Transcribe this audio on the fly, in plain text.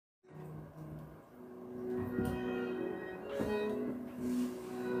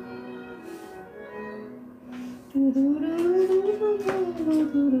All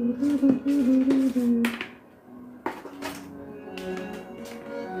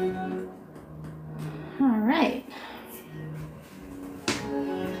right.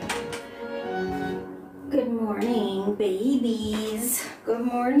 Good morning, babies. Good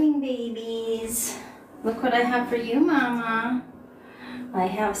morning, babies. Look what I have for you, Mama. I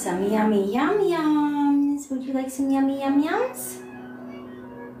have some yummy yum yums. Would you like some yummy yum yums?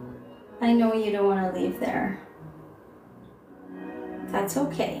 I know you don't want to leave there. That's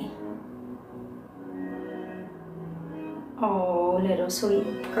okay. Oh, little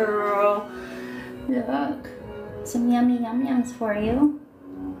sweet girl. Look, some yummy yum yums for you.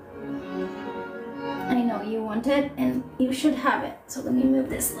 I know you want it and you should have it. So let me move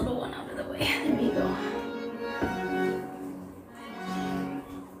this little one out of the way. There you go.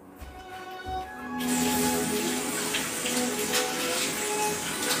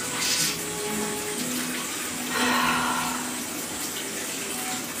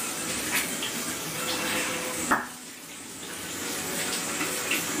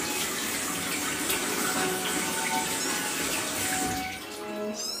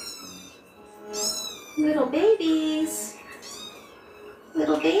 Little babies.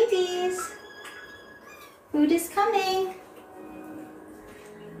 Little babies. Food is coming.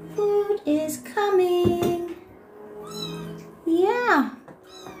 Food is coming. Yeah.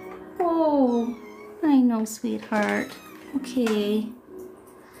 Oh, I know, sweetheart. Okay.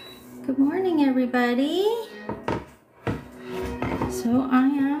 Good morning, everybody. So I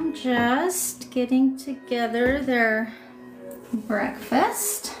am just getting together their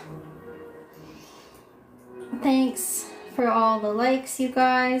breakfast. Thanks for all the likes, you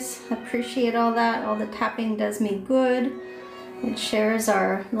guys. Appreciate all that. All the tapping does me good. It shares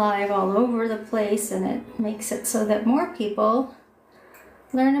our live all over the place and it makes it so that more people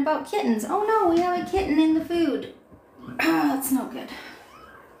learn about kittens. Oh no, we have a kitten in the food. That's no good.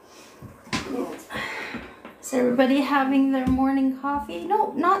 Is everybody having their morning coffee?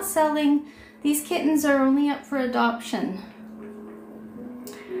 No, not selling. These kittens are only up for adoption.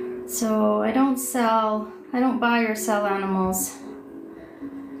 So I don't buy or sell animals.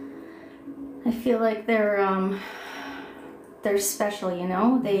 I feel like they're special, you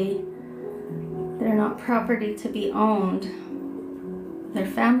know? They're not property to be owned. They're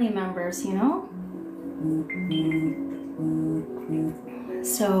family members, you know?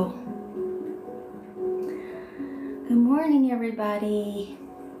 So, good morning, everybody.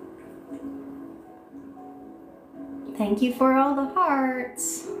 Thank you for all the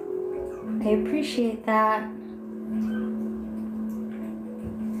hearts. I appreciate that.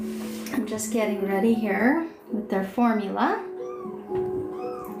 I'm just getting ready here with their formula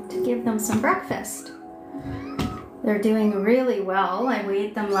to give them some breakfast. They're doing really well. I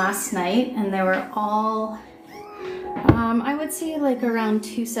weighed them last night and they were all, I would say like around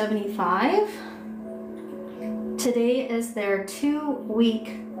 275. Today is their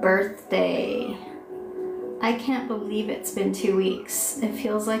 2-week birthday. I can't believe it's been 2 weeks. It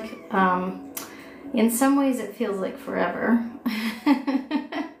feels like, in some ways it feels like forever.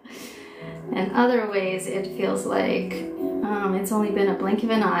 In other ways it feels like it's only been a blink of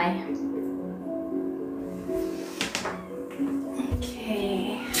an eye.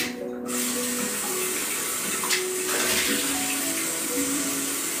 Okay.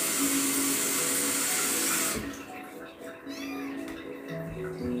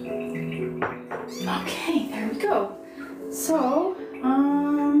 Okay, there we go. So,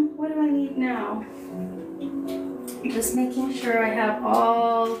 what do I need now? I'm just making sure I have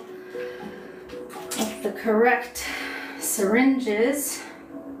all of the correct syringes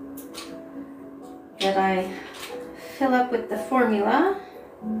that I fill up with the formula.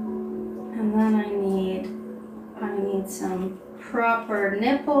 And then I need some proper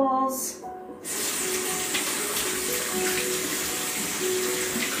nipples.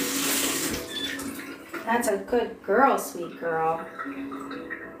 That's a good girl, sweet girl.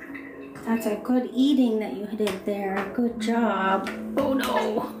 That's a good eating that you did there. Good job. Oh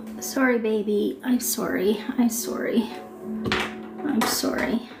no. Sorry, baby. I'm sorry. I'm sorry. I'm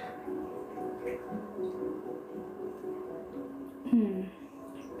sorry.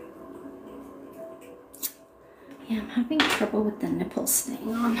 Yeah, I'm having trouble with the nipples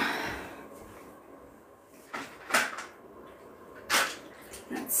staying on.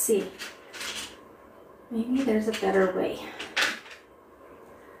 Let's see. Maybe there's a better way.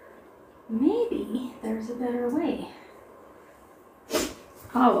 Maybe there's a better way.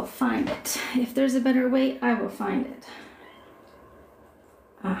 I will find it. If there's a better way, I will find it.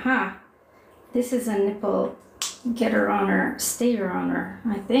 Aha. This is a nipple getter on her, stayer on her,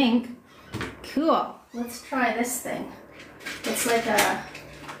 I think. Cool. let's try this thing. It's like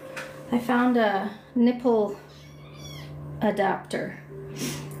I found a nipple adapter.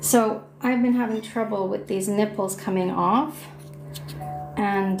 So I've been having trouble with these nipples coming off,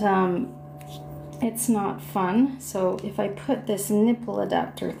 and it's not fun. So if I put this nipple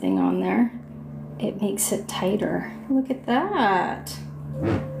adapter thing on there, it makes it tighter. Look at that.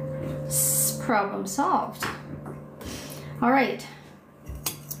 Problem solved. All right.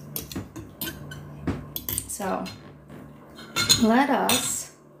 So let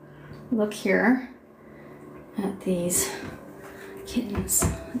us look here at these kittens.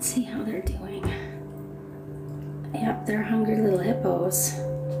 Let's see how they're doing. Yep, they're hungry little hippos.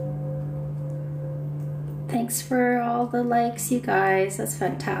 Thanks for all the likes, you guys. That's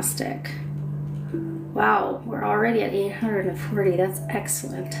fantastic. Wow, we're already at 840. That's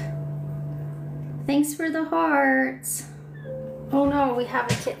excellent. Thanks for the hearts. Oh no, we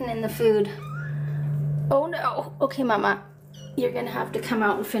have a kitten in the food. Oh no. Okay, Mama, you're gonna have to come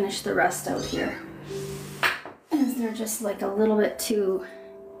out and finish the rest out here. As they're just like a little bit too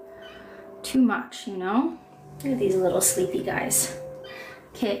much, you know? Look at these little sleepy guys.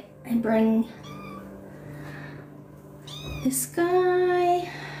 Okay, I bring this guy.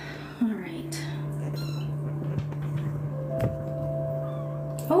 All right.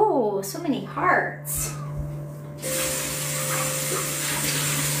 Oh, so many hearts.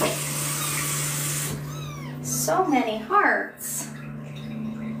 So many hearts.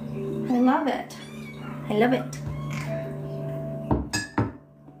 I love it. I love it.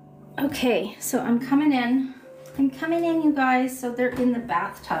 Okay, so I'm coming in. You guys. So they're in the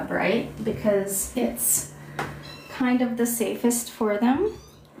bathtub, right? Because it's kind of the safest for them.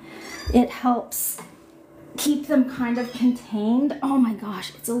 It helps keep them kind of contained. Oh my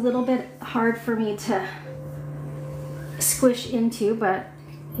gosh, it's a little bit hard for me to squish into, but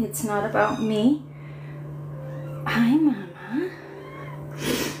it's not about me. Hi, Mama.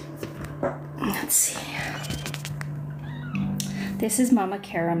 Let's see. This is Mama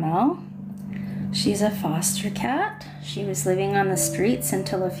Caramel. She's a foster cat. She was living on the streets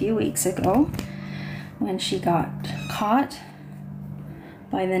until a few weeks ago when she got caught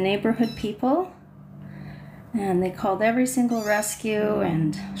by the neighborhood people. And they called every single rescue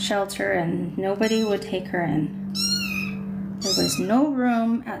and shelter, and nobody would take her in. There was no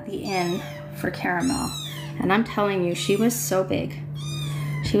room at the inn for Caramel. And I'm telling you, she was so big.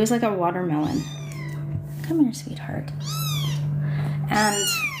 She was like a watermelon. Come here, sweetheart.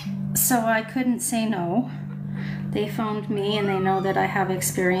 And so I couldn't say no. They phoned me, and they know that I have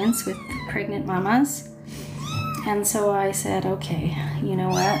experience with pregnant mamas. And so I said, okay, you know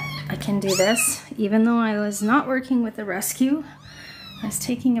what? I can do this. Even though I was not working with the rescue, I was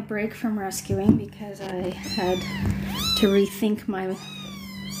taking a break from rescuing because I had to rethink my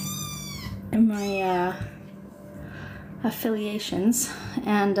affiliations,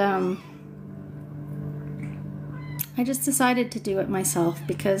 and I just decided to do it myself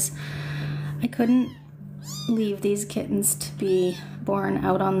because I couldn't leave these kittens to be born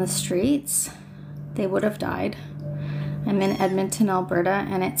out on the streets. They would have died. I'm in Edmonton, Alberta,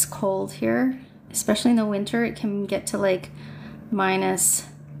 and it's cold here, especially in the winter. It can get to like minus,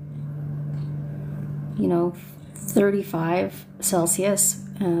 35 Celsius,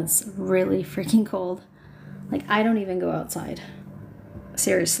 and it's really freaking cold. Like, I don't even go outside.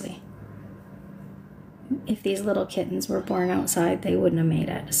 Seriously. If these little kittens were born outside, they wouldn't have made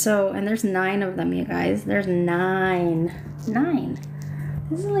it. So, and there's 9 of them, you guys. There's 9. 9.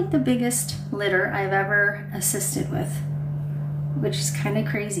 This is like the biggest litter I've ever assisted with, which is kind of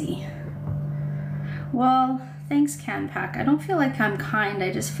crazy. Well, thanks, CanPack. I don't feel like I'm kind.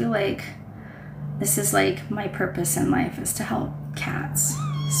 I just feel like this is like my purpose in life is to help cats.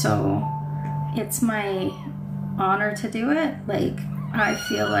 So it's my honor to do it. Like, I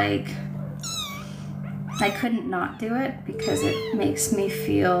feel like I couldn't not do it because it makes me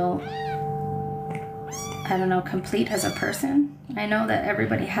feel, I don't know, complete as a person. I know that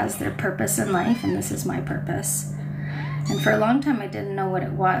everybody has their purpose in life, and this is my purpose. And for a long time I didn't know what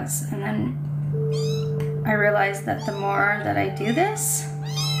it was. And then I realized that the more that I do this,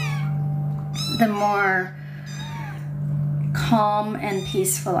 the more calm and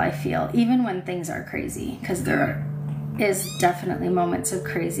peaceful I feel, even when things are crazy, because there is definitely moments of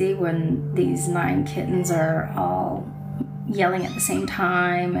crazy when these 9 kittens are all yelling at the same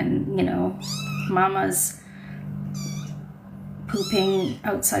time, and mama's pooping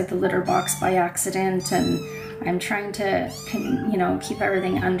outside the litter box by accident, and I'm trying to keep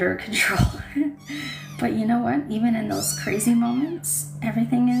everything under control. But you know what, even in those crazy moments,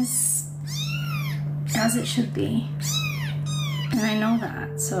 everything is as it should be. And I know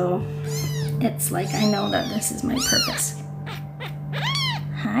that, so It's like I know that this is my purpose.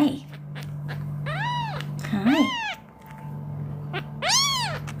 Hi. Hi.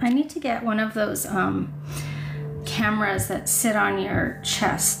 I need to get one of those cameras that sit on your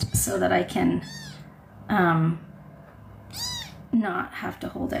chest so that I can not have to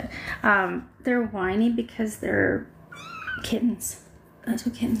hold it. They're whiny because they're kittens. That's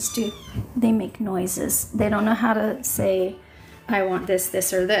what kittens do. They make noises. They don't know how to say, I want this,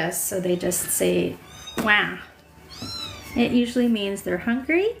 this, or this, so they just say, wah. It usually means they're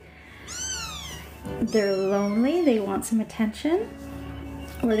hungry, they're lonely, they want some attention,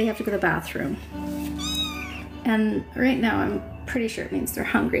 or they have to go to the bathroom. And right now I'm pretty sure it means they're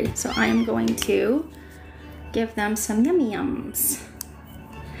hungry, so I'm going to give them some yummy yums.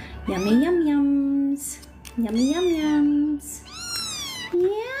 Yummy yum yums. Yummy yum yums.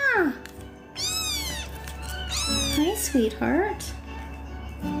 Yeah. Hi, sweetheart.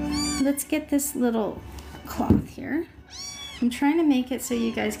 Let's get this little cloth here. I'm trying to make it so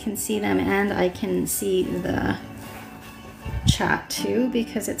you guys can see them and I can see the chat too,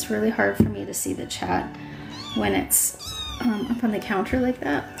 because it's really hard for me to see the chat when it's up on the counter like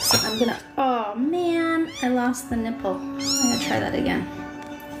that. So I'm gonna, oh man, I lost the nipple. I'm gonna try that again.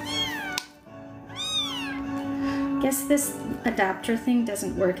 Guess this adapter thing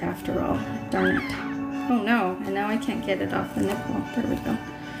doesn't work after all. Darn it. Oh no, and now I can't get it off the nipple. There we go.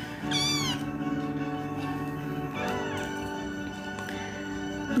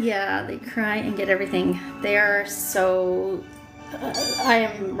 Yeah, they cry and get everything. They are so, I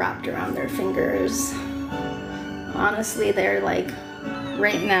am wrapped around their fingers. Honestly, they're like,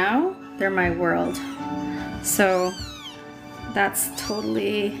 right now, they're my world. So that's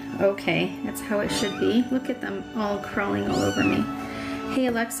totally okay. That's how it should be. Look at them all crawling all over me. Hey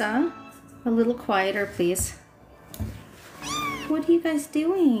Alexa, a little quieter please. What are you guys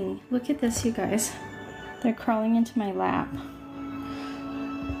doing? Look at this, you guys. They're crawling into my lap.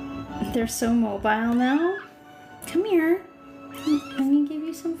 They're so mobile now. Come here. Let me give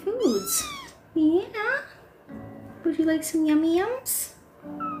you some foods. Yeah. Would you like some yummy yums?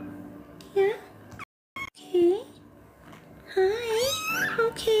 Yeah. Okay. Hi.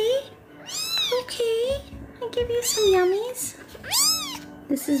 Okay. Okay. I give you some yummies.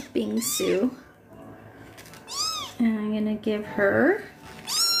 This is Bingsu. And I'm gonna give her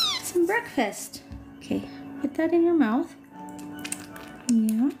some breakfast. Okay, put that in your mouth.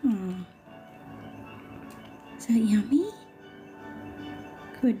 Yeah. Is that yummy?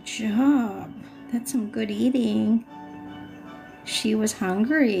 Good job. That's some good eating. She was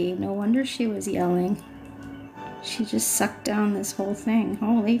hungry. No wonder she was yelling. She just sucked down this whole thing.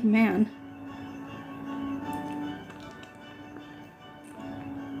 Holy man.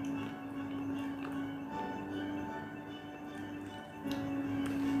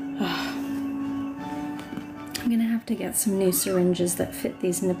 I'm gonna have to get some new syringes that fit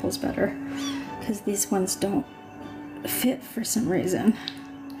these nipples better, because these ones don't fit for some reason.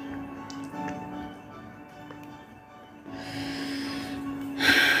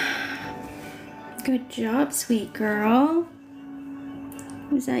 Good job, sweet girl.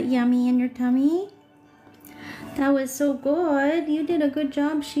 Was that yummy in your tummy? That was so good. You did a good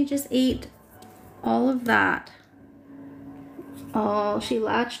job. She just ate all of that. Oh, she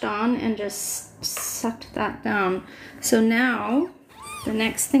latched on and just sucked that down. So now the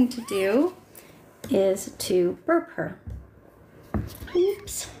next thing to do is to burp her.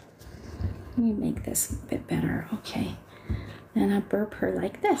 Oops. Let me make this a bit better. Okay. And I burp her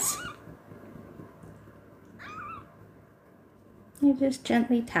like this. You just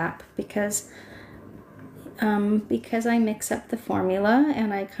gently tap because I mix up the formula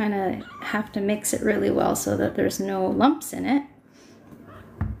and I kind of have to mix it really well so that there's no lumps in it.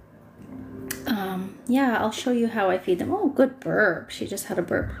 Yeah, I'll show you how I feed them. Oh, good burp. She just had a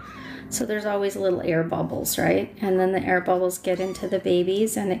burp. So there's always little air bubbles, right? And then the air bubbles get into the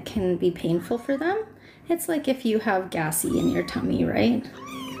babies and it can be painful for them. It's like if you have gassy in your tummy, right?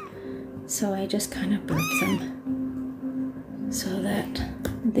 So I just kind of burp them so that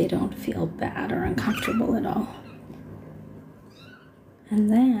they don't feel bad or uncomfortable at all. And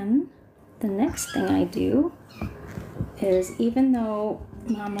then the next thing I do is, even though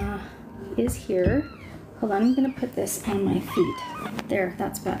Mama is here, hold on, I'm gonna put this on my feet. There,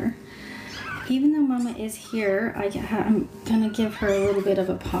 that's better. Even though Mama is here, I'm gonna give her a little bit of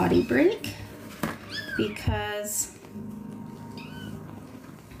a potty break because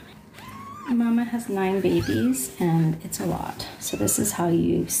Mama has 9 babies and it's a lot. So this is how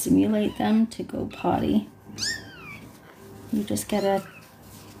you stimulate them to go potty. You just get a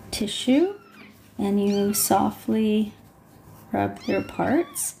tissue and you softly rub their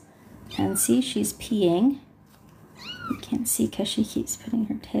parts And see, she's peeing. You can't see because she keeps putting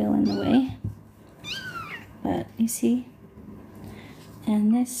her tail in the way. But you see?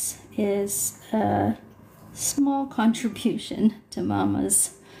 And this is a small contribution to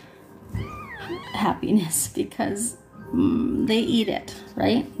Mama's happiness because they eat it,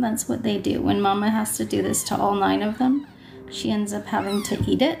 right? That's what they do. When Mama has to do this to all 9 of them, she ends up having to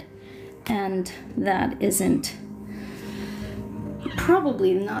eat it. And that isn't,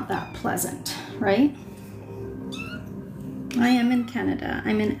 probably not that pleasant, right? I am in Canada.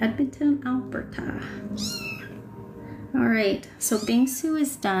 I'm in Edmonton, Alberta. All right, so Bingsu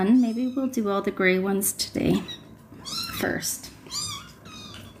is done. Maybe we'll do all the gray ones today first.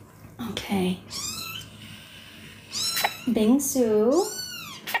 Okay. Bingsu,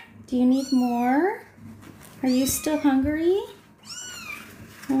 do you need more? Are you still hungry?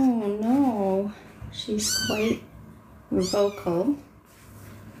 Oh no, she's quite vocal.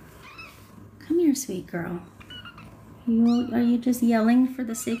 Come here, sweet girl. Are you just yelling for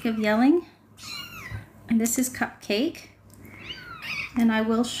the sake of yelling? And this is Cupcake. And I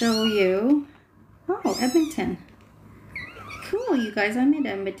will show you. Oh, Edmonton. Cool, you guys, I'm in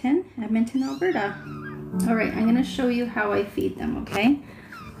Edmonton, Alberta. All right, I'm gonna show you how I feed them, okay?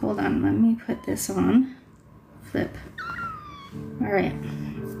 Hold on, let me put this on. Flip. All right,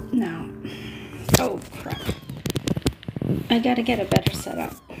 now, oh crap. I gotta get a better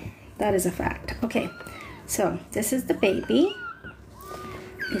setup. That is a fact. Okay, so this is the baby.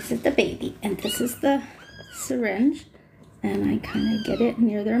 This is the baby, and this is the syringe. And I kind of get it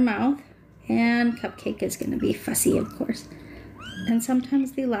near their mouth. And Cupcake is gonna be fussy, of course. And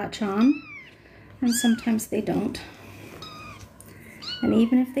sometimes they latch on, and sometimes they don't. And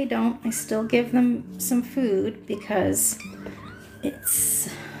even if they don't, I still give them some food because it's,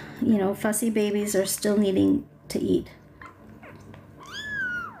 you know, fussy babies are still needing to eat.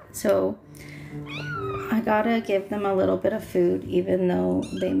 So I gotta give them a little bit of food even though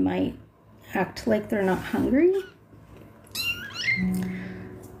they might act like they're not hungry.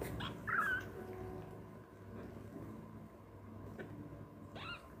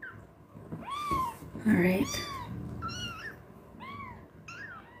 All right.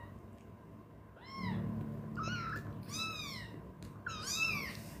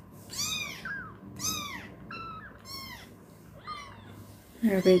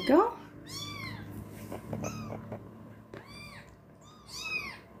 There we go.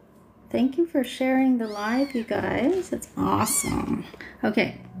 Thank you for sharing the live, you guys. That's awesome.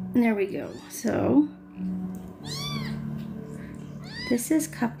 Okay, there we go. So this is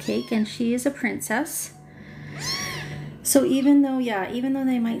Cupcake, and she is a princess. So even though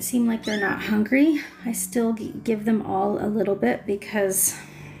they might seem like they're not hungry, I still give them all a little bit because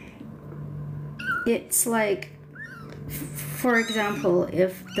it's like, for example,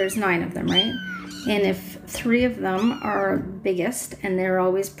 if there's 9 of them, right? And if 3 of them are biggest and they're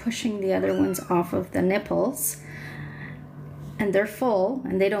always pushing the other ones off of the nipples and they're full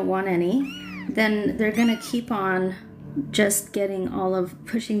and they don't want any, then they're gonna keep on just getting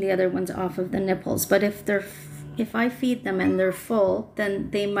pushing the other ones off of the nipples. But if I feed them and they're full,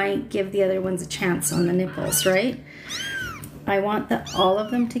 then they might give the other ones a chance on the nipples, right? I want all of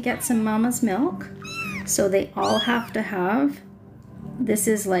them to get some mama's milk. So they all have to have, this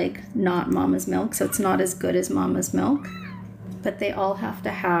is like not mama's milk, so it's not as good as mama's milk, but they all have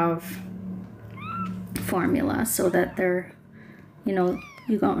to have formula so that they're, you know,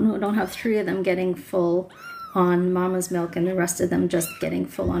 you don't have 3 of them getting full on mama's milk and the rest of them just getting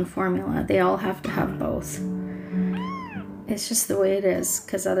full on formula. They all have to have both. It's just the way it is,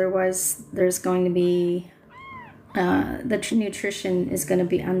 because otherwise there's going to be the nutrition is going to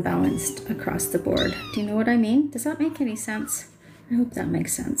be unbalanced across the board. Do you know what I mean? Does that make any sense? I hope that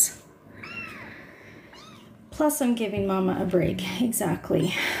makes sense. Plus I'm giving mama a break.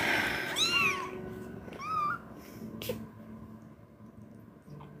 Exactly.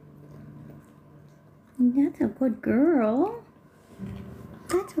 That's a good girl.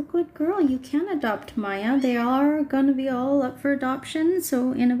 That's a good girl. You can adopt Maya. They are going to be all up for adoption.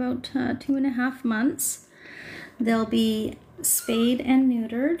 So in about 2.5 months, they'll be spayed and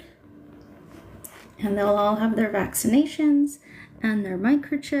neutered. And they'll all have their vaccinations and their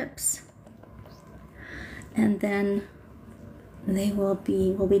microchips. And then we'll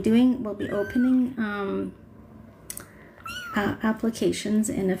be opening applications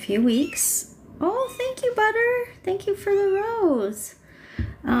in a few weeks. Oh, thank you, Butter. Thank you for the rose.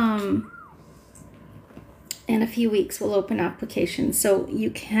 In a few weeks, we'll open applications. So you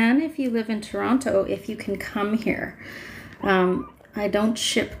can, if you live in Toronto, if you can come here. I don't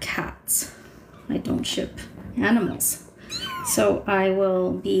ship cats. I don't ship animals. So I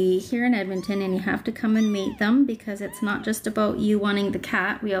will be here in Edmonton, and you have to come and meet them, because it's not just about you wanting the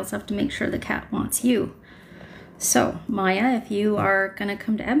cat. We also have to make sure the cat wants you. So Maya, if you are gonna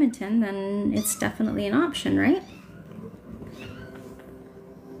come to Edmonton, then it's definitely an option, right?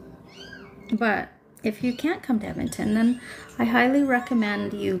 But if you can't come to Edmonton, then I highly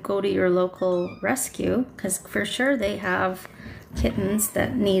recommend you go to your local rescue, because for sure they have kittens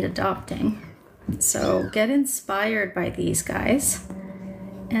that need adopting. So get inspired by these guys,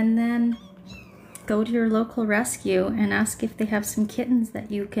 and then go to your local rescue and ask if they have some kittens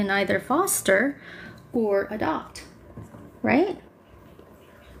that you can either foster or adopt, right?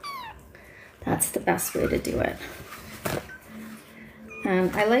 That's the best way to do it.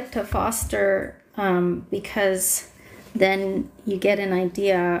 And I like to foster because then you get an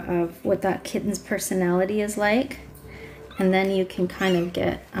idea of what that kitten's personality is like, and then you can kind of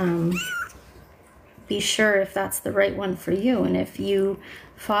get be sure if that's the right one for you. And if you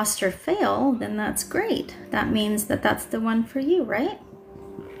foster fail, then that's great. That means that that's the one for you, right?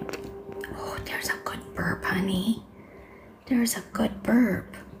 Oh, there's a good burp, honey. There's a good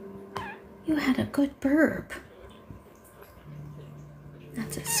burp. You had a good burp.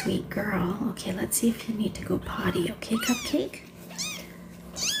 That's a sweet girl. Okay, let's see if you need to go potty. Okay, Cupcake?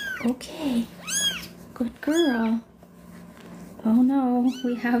 Okay. Good girl. Oh no,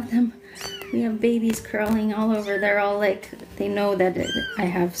 we have them. We have babies crawling all over. They're all like, they know that I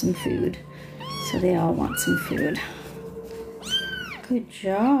have some food. So they all want some food. Good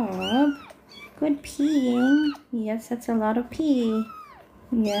job. Good peeing. Yes, that's a lot of pee.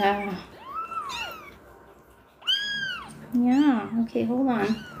 Yeah. Yeah, okay, hold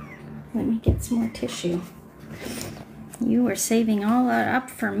on. Let me get some more tissue. You were saving all that up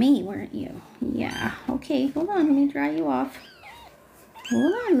for me, weren't you? Yeah, okay, hold on, let me dry you off.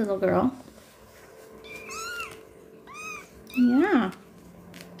 Hold on, little girl. Yeah.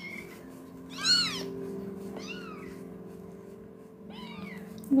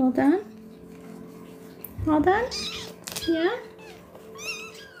 All done? All done? Yeah?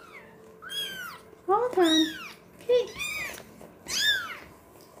 All done. Okay.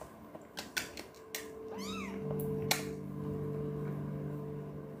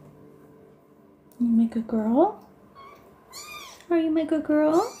 You my good girl? Are you my good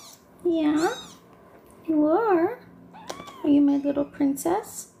girl? Yeah? You are? Are you my little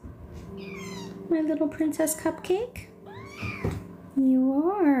princess? My little princess Cupcake?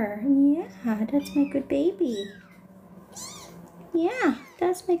 You are. Yeah, that's my good baby. Yeah,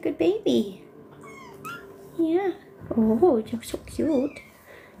 that's my good baby. Yeah. Oh, you're so cute.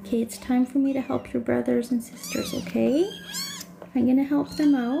 Okay, it's time for me to help your brothers and sisters, okay? I'm gonna help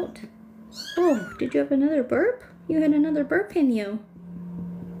them out. Oh, did you have another burp? You had another burp in you.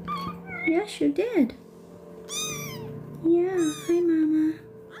 Yes, you did. Yeah, hi Mama.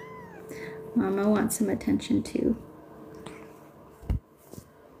 Mama wants some attention too.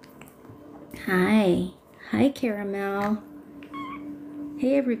 Hi. Hi, Caramel.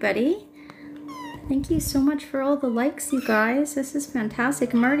 Hey, everybody. Thank you so much for all the likes, you guys. This is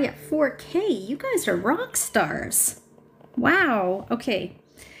fantastic. I'm already at 4K. You guys are rock stars. Wow. Okay.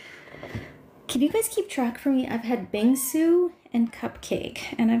 Can you guys keep track for me? I've had Bingsu and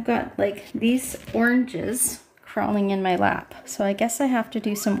Cupcake, and I've got like these oranges crawling in my lap. So I guess I have to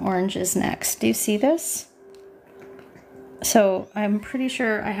do some oranges next. Do you see this? So I'm pretty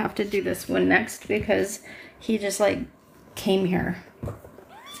sure I have to do this one next because he just like came here.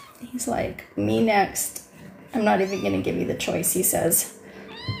 He's like, me next. I'm not even gonna give you the choice, he says.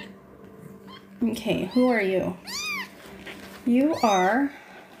 Okay, who are you? You are,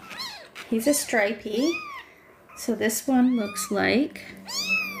 he's a stripey. So this one looks like,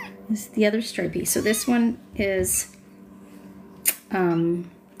 this is the other stripey. So this one is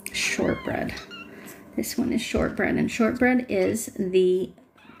shortbread. This one is shortbread, and shortbread is the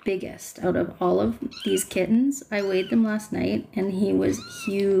biggest out of all of these kittens. I weighed them last night and he was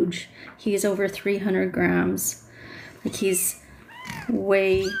huge. He's over 300 grams. Like, he's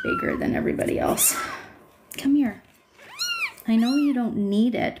way bigger than everybody else. Come here. I know you don't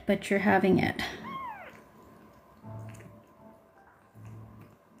need it, but you're having it.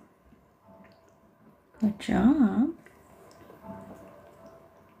 Good job.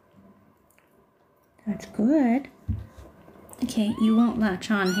 That's good. Okay, you won't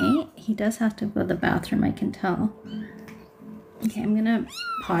latch on, hey? He does have to go to the bathroom, I can tell. Okay, I'm gonna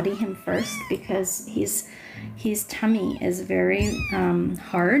potty him first because his tummy is very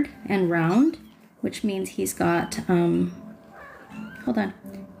hard and round, which means he's got, hold on,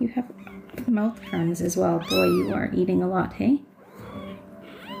 you have mouth crumbs as well. Boy, you are eating a lot, hey?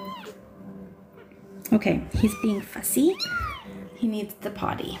 Okay, he's being fussy. he needs the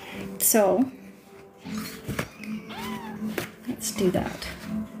potty. So let's do that.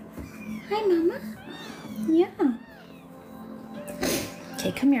 Hi, Mama. Yeah.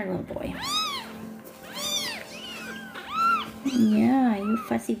 Okay, come here, little boy. Yeah, you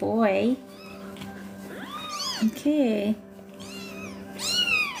fussy boy. Okay.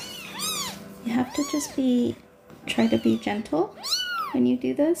 You have to just try to be gentle when you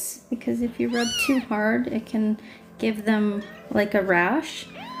do this, because if you rub too hard, it can give them like a rash.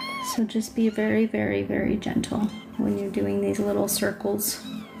 So just be very, very, very gentle when you're doing these little circles.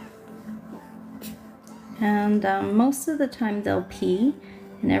 And most of the time they'll pee,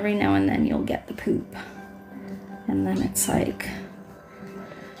 and every now and then you'll get the poop. And then it's like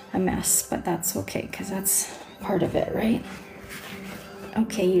a mess, but that's okay, because that's part of it, right?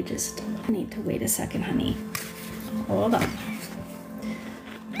 Okay, you just need to wait a second, honey. Hold on.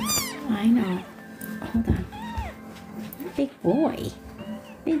 I know. Hold on. Big boy.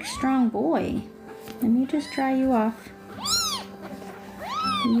 Big, strong boy. Let me just dry you off.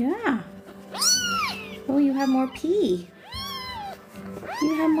 Yeah. Oh, you have more pee.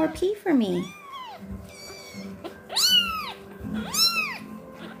 You have more pee for me.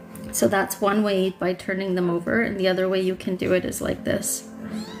 So that's one way, by turning them over, and the other way you can do it is like this.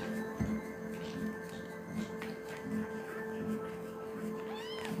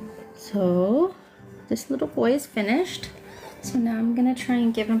 So this little boy is finished. So now I'm gonna try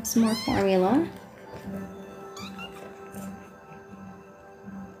and give him some more formula.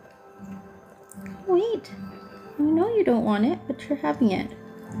 Wait, I know you don't want it, but you're having it.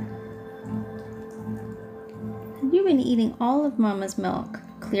 You've been eating all of Mama's milk.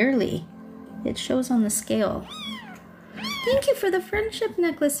 Clearly, it shows on the scale. Thank you for the friendship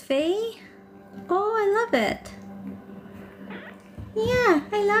necklace, Faye. Oh, I love it. Yeah,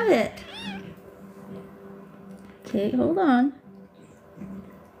 I love it. Okay, hold on.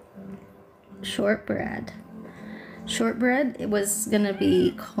 Shortbread. Shortbread, it was gonna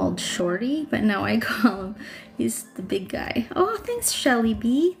be called Shorty, but now I call him, he's the big guy. Oh, thanks, Shelly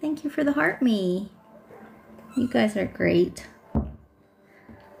B. Thank you for the heart me. You guys are great.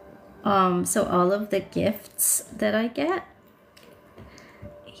 So all of the gifts that I get,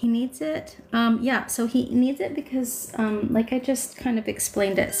 he needs it. Yeah, so he needs it because, like I just kind of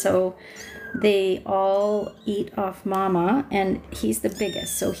explained it. So they all eat off Mama, and he's the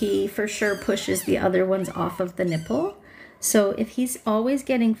biggest. So he for sure pushes the other ones off of the nipple. So if he's always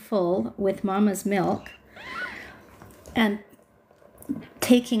getting full with Mama's milk and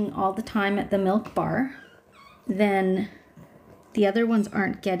taking all the time at the milk bar, then the other ones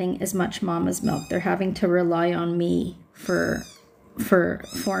aren't getting as much Mama's milk. They're having to rely on me for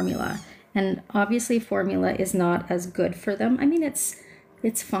formula. And obviously formula is not as good for them. I mean, it's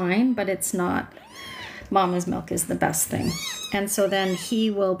fine, but it's not. Mama's milk is the best thing. And so then he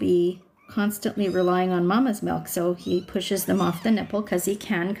will be constantly relying on Mama's milk. So he pushes them off the nipple because he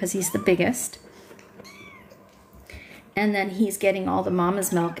can, because he's the biggest. And then he's getting all the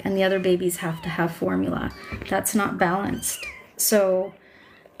Mama's milk, and the other babies have to have formula. That's not balanced. So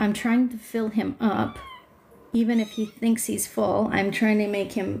I'm trying to fill him up. Even if he thinks he's full, I'm trying to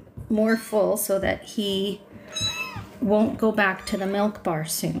make him more full so that he won't go back to the milk bar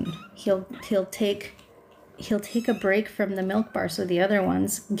soon. He'll take a break from the milk bar so the other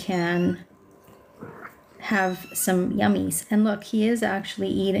ones can have some yummies. And look, he is actually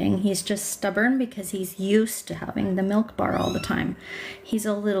eating. He's just stubborn because he's used to having the milk bar all the time. He's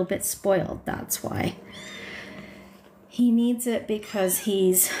a little bit spoiled, that's why. He needs it because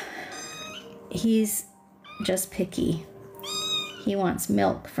he's just picky. He wants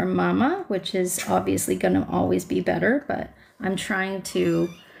milk from Mama, which is obviously going to always be better, but I'm trying to,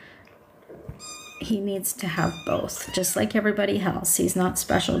 he needs to have both, just like everybody else. He's not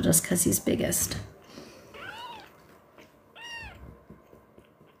special just because he's biggest.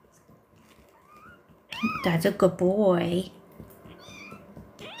 That's a good boy.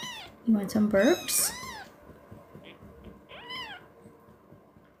 You want some burps?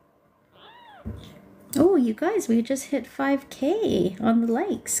 Oh, you guys, we just hit 5K on the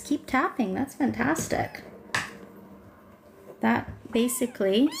likes. Keep tapping. That's fantastic. That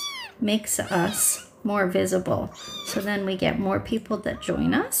basically makes us more visible. So then we get more people that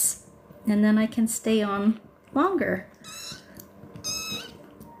join us, and then I can stay on longer.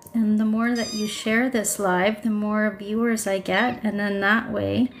 And the more that you share this live, the more viewers I get, and then that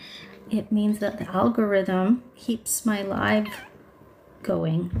way it means that the algorithm keeps my live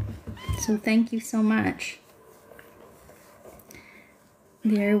going. So thank you so much.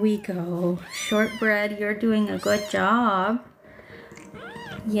 There we go. Shortbread, you're doing a good job.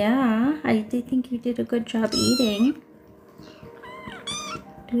 Yeah, I did think you did a good job eating.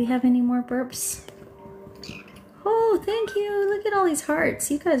 Do we have any more burps? Oh, thank you. Look at all these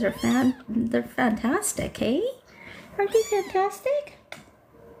hearts. You guys are they're fantastic, hey? Aren't they fantastic?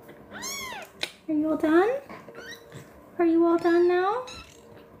 Are you all done? Are you all done now?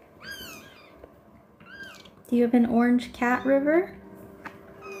 Do you have an orange cat, River?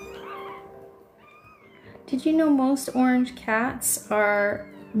 Did you know most orange cats are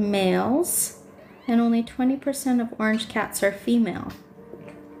males and only 20% of orange cats are female?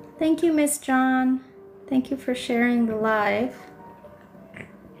 Thank you, Miss John. Thank you for sharing the live.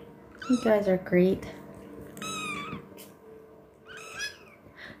 You guys are great.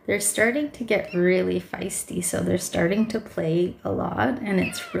 They're starting to get really feisty, so they're starting to play a lot, and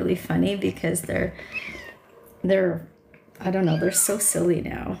it's really funny because they're I don't know, they're so silly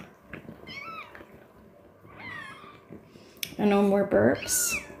now. And no more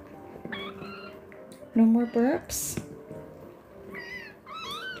burps. No more burps.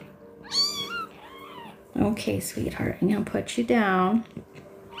 Okay, sweetheart, I'm gonna put you down.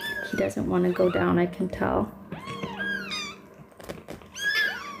 He doesn't want to go down, I can tell.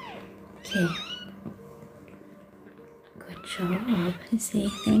 Okay. Good job. Say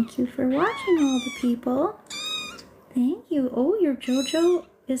thank you for watching, all the people. Thank you. Oh, your JoJo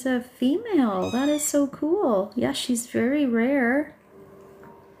is a female. That is so cool. Yeah, she's very rare.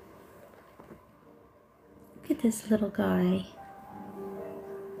 Look at this little guy.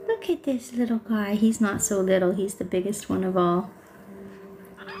 Look at this little guy. He's not so little. He's the biggest one of all.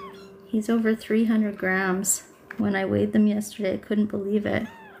 He's over 300 grams. When I weighed them yesterday, I couldn't believe it.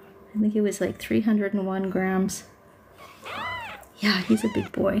 I think it was like 301 grams. Yeah, he's a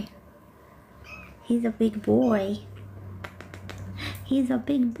big boy. He's a big boy. He's a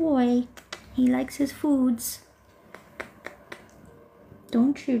big boy. He likes his foods.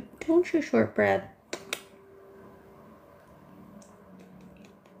 Don't you, shortbread?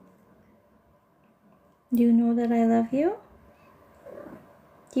 Do you know that I love you?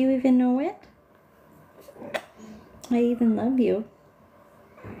 Do you even know it? I even love you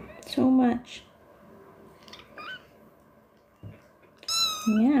so much.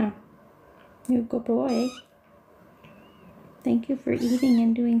 Yeah, you're a good boy. Thank you for eating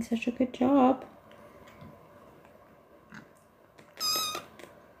and doing such a good job.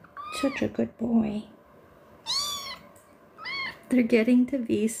 Such a good boy. They're getting to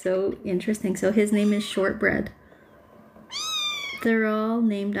be so interesting. So his name is Shortbread. They're all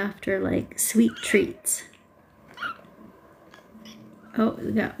named after like sweet treats. Oh,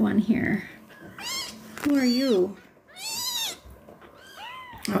 we got one here. Who are you?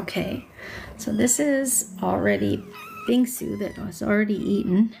 Okay, so this is already Bingsu that was already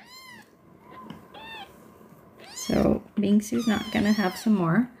eaten. So Bingsu's not gonna have some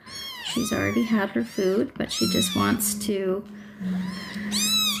more. She's already had her food, but she just wants to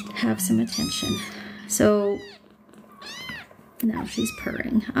have some attention. So now she's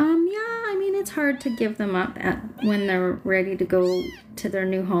purring. Yeah, I mean, it's hard to give them up when they're ready to go to their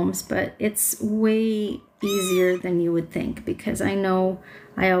new homes, but it's way easier than you would think, because I know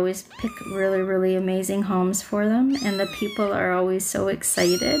I always pick really, really amazing homes for them, and the people are always so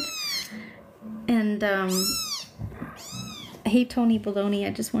excited. And hey, Tony Baloney,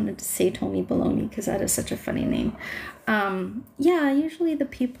 I just wanted to say Tony Baloney because that is such a funny name. Yeah, usually the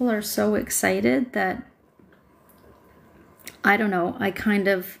people are so excited that, I don't know, I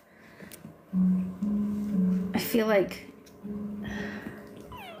feel like,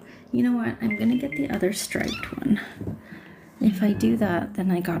 you know what, I'm gonna get the other striped one. If I do that,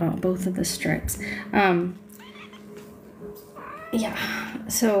 then I got both of the stripes. Yeah,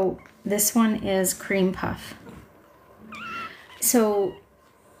 so this one is cream puff. So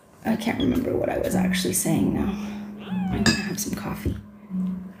I can't remember what I was actually saying now. I'm gonna have some coffee.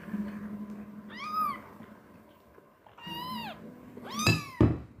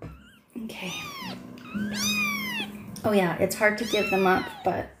 Okay. Oh yeah, it's hard to give them up,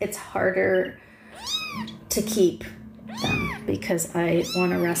 but it's harder to keep them because I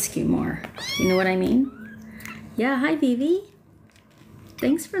want to rescue more. You know what I mean? Yeah, hi Vivi.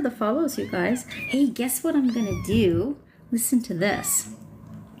 Thanks for the follows, you guys. Hey, guess what I'm gonna do? Listen to this.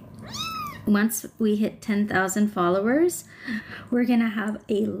 Once we hit 10,000 followers, we're gonna have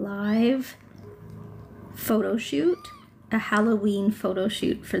a live photo shoot, a Halloween photo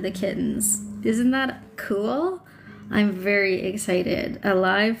shoot for the kittens. Isn't that cool? I'm very excited. A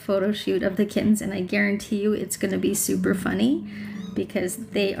live photo shoot of the kittens, and I guarantee you it's gonna be super funny because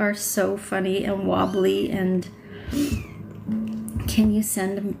they are so funny and wobbly. And can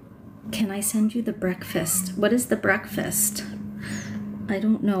I send you the breakfast? What is the breakfast? I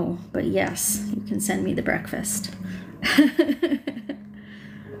don't know, but yes, you can send me the breakfast.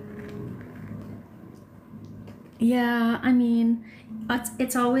 Yeah, I mean,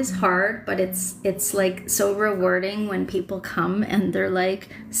 it's always hard, but it's like so rewarding when people come and they're like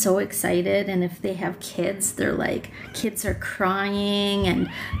so excited, and if they have kids, they're like kids are crying and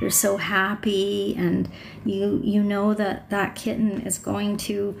they're so happy, and you know that that kitten is going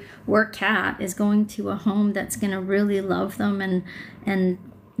to, or cat is going to a home that's going to really love them, and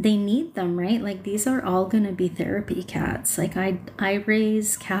they need them, right? Like these are all going to be therapy cats. Like I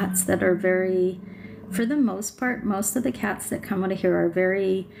raise cats that are very, for the most part, most of the cats that come out of here are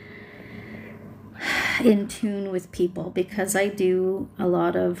very in tune with people, because I do a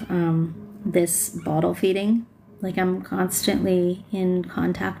lot of this bottle feeding. Like I'm constantly in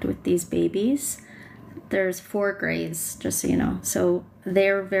contact with these babies. There's 4 grays, just so you know. So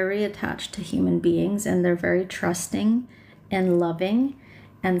they're very attached to human beings, and they're very trusting and loving.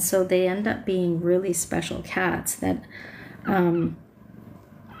 And so they end up being really special cats that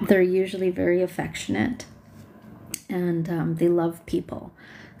they're usually very affectionate, and they love people.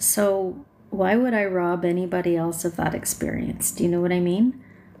 So why would I rob anybody else of that experience? Do you know what I mean?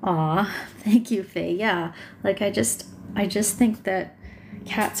 Aw, thank you, Faye. Yeah, like I just think that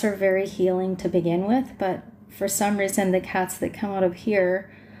cats are very healing to begin with, but for some reason the cats that come out of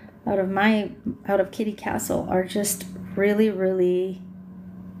here, out of Kitty Castle, are just really, really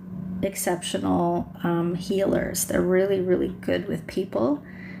exceptional healers. They're really, really good with people,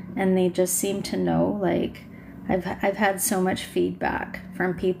 and they just seem to know, like I've had so much feedback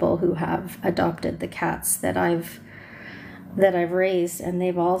from people who have adopted the cats that I've raised, and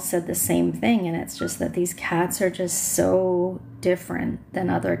they've all said the same thing, and it's just that these cats are just so different than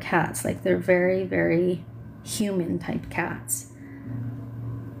other cats. Like they're very, very human type cats,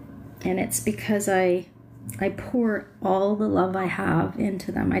 and it's because I pour all the love I have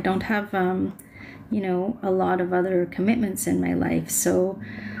into them. I don't have you know, a lot of other commitments in my life, so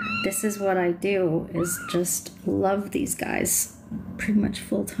this is what I do, is just love these guys pretty much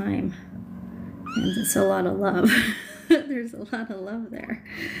full time, and it's a lot of love. There's a lot of love there.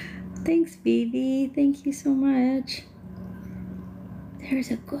 Thanks, Vivi. Thank you so much. There's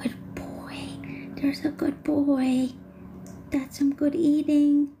a good boy. There's a good boy. That's some good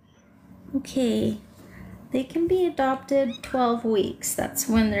eating. Okay. They can be adopted 12 weeks. That's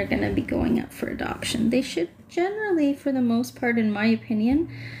when they're going to be going up for adoption. They should generally, for the most part, in my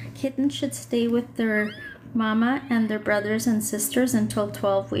opinion, kittens should stay with their mama and their brothers and sisters until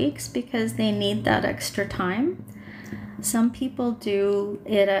 12 weeks because they need that extra time. Some people do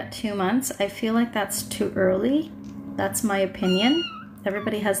it at 2 months. I feel like that's too early. That's my opinion.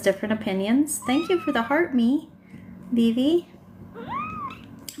 Everybody has different opinions. Thank you for the heart, me, Vivi.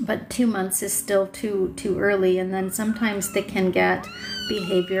 But 2 months is still too early, and then sometimes they can get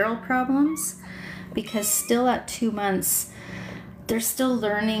behavioral problems because still at 2 months they're still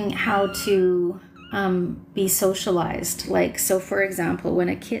learning how to be socialized. Like, so for example, when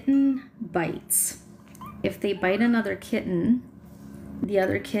a kitten bites, if they bite another kitten, the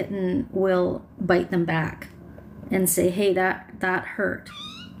other kitten will bite them back and say, hey, that hurt.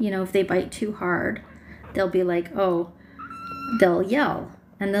 You know, if they bite too hard, they'll be like, oh, they'll yell.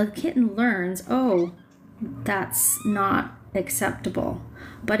 And the kitten learns, oh, that's not acceptable.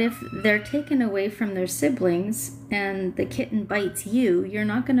 But if they're taken away from their siblings and the kitten bites you, you're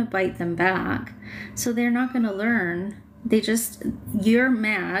not going to bite them back. So they're not going to learn. You're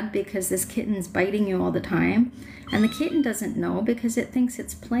mad because this kitten's biting you all the time. And the kitten doesn't know because it thinks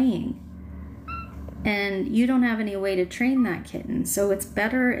it's playing. And you don't have any way to train that kitten. So it's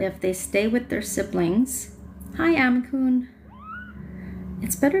better if they stay with their siblings. Hi, Amakun.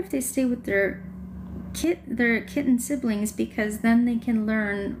 It's better if they stay with their kitten siblings, because then they can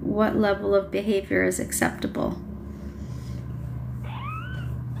learn what level of behavior is acceptable.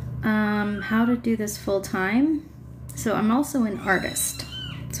 How to do this full time. So I'm also an artist,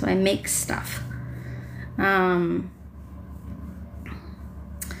 so I make stuff. I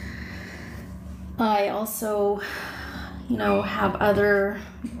also, you know, have other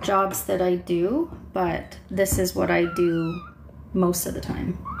jobs that I do, but this is what I do most of the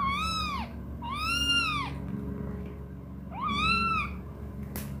time.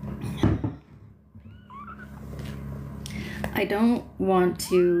 I don't want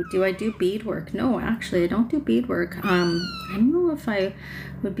to, do I do beadwork? No, actually I don't do beadwork. I don't know if I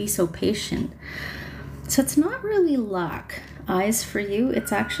would be so patient. So it's not really luck, eyes for you.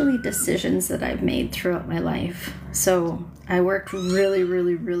 It's actually decisions that I've made throughout my life. So I worked really,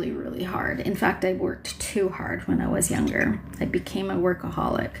 really, really, really hard. In fact, I worked too hard when I was younger. I became a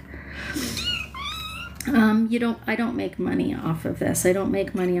workaholic. I don't make money off of this. I don't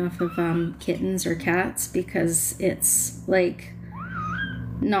make money off of kittens or cats because it's like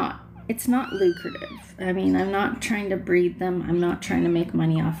it's not lucrative. I mean, I'm not trying to breed them. I'm not trying to make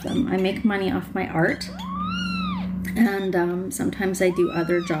money off them. I make money off my art. And sometimes I do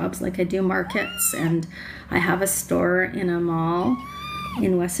other jobs, like I do markets, and I have a store in a mall,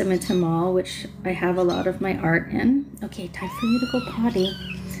 in West Edmonton Mall, which I have a lot of my art in. Okay, time for you to go potty.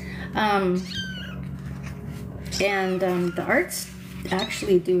 The art's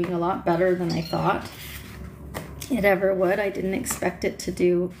actually doing a lot better than I thought it ever would. I didn't expect it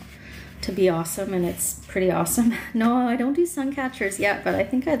to be awesome, and it's pretty awesome. No, I don't do sun catchers yet, but I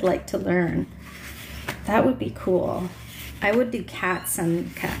think I'd like to learn. That would be cool. I would do cat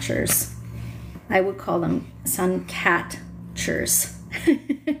sun catchers. I would call them sun catchers.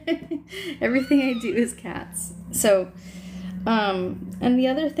 Everything I do is cats. So, and the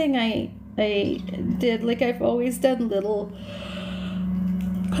other thing I did, like I've always done little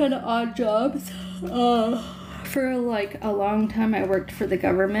kind of odd jobs. For like a long time I worked for the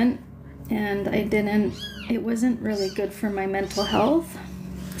government, and it wasn't really good for my mental health.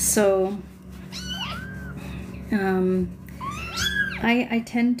 So I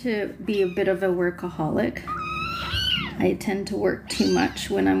tend to be a bit of a workaholic. I tend to work too much.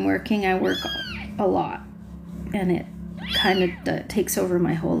 When I'm working, I work a lot, and it kind of takes over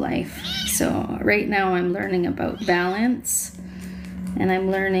my whole life. So right now I'm learning about balance, and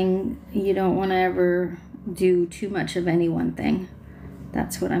I'm learning you don't want to ever do too much of any one thing.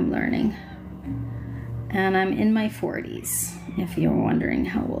 That's what I'm learning. And I'm in my 40s, if you're wondering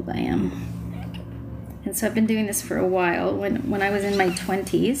how old I am. And so I've been doing this for a while. When I was in my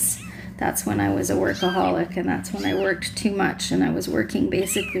 20s, that's when I was a workaholic, and that's when I worked too much, and I was working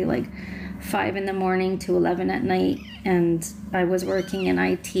basically like 5 in the morning to 11 at night, and I was working in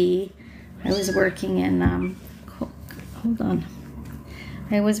IT. I was working in, hold on.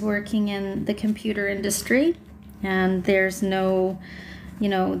 I was working in the computer industry, and there's no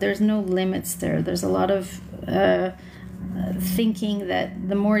limits there. There's a lot of thinking that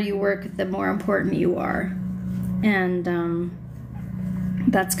the more you work, the more important you are. And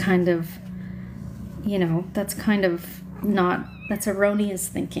that's kind of that's erroneous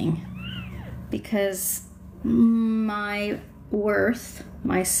thinking, because my worth,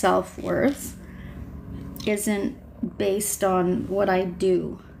 my self-worth, isn't based on what I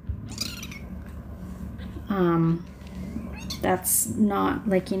do. That's not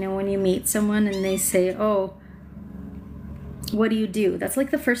like, when you meet someone and they say, oh, what do you do? That's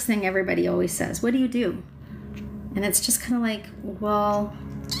like the first thing everybody always says, what do you do? And it's just kind of like, well,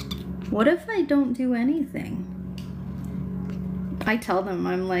 what if I don't do anything? I tell them,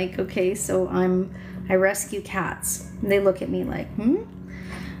 I'm like, okay, so I rescue cats. And they look at me like,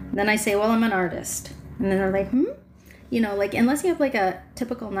 Then I say, well, I'm an artist. And then they're like, like, unless you have like a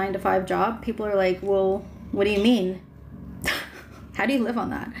typical 9-to-5 job, people are like, well, what do you mean? How do you live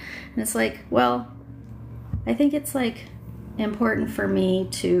on that? And it's like, well, I think it's like important for me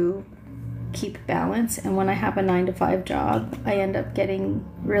to keep balance. And when I have a 9-to-5 job, I end up getting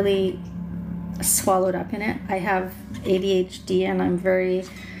really swallowed up in it. I have ADHD, and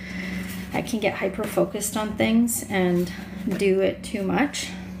I can get hyper focused on things and do it too much.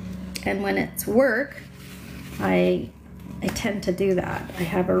 And when it's work, I tend to do that. I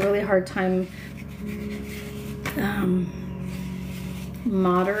have a really hard time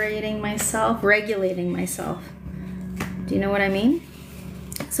regulating myself. Do you know what I mean?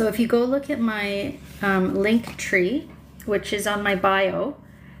 So if you go look at my link tree, which is on my bio,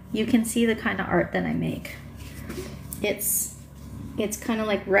 you can see the kind of art that I make. It's kind of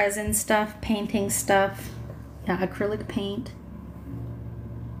like resin stuff, painting stuff, acrylic paint.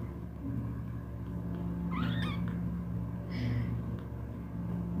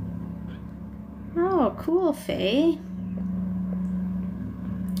 Oh, cool, Faye.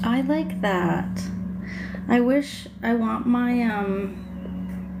 I like that. I want my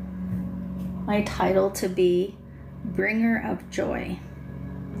title to be Bringer of Joy.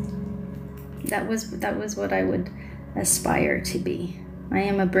 That was what I would aspire to be. I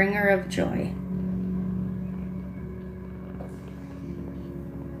am a bringer of joy.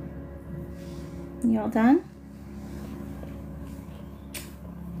 You all done?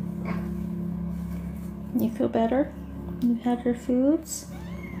 You feel better? You've had your foods?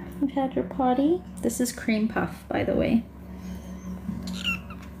 You've had your potty? This is Cream Puff, by the way.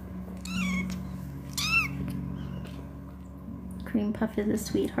 Cream Puff is a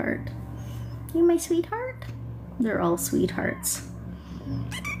sweetheart. You my sweetheart? They're all sweethearts.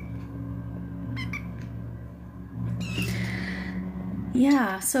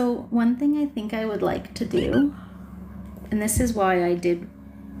 Yeah, so one thing I think I would like to do, and this is why I did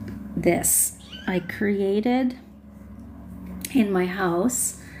this, I created in my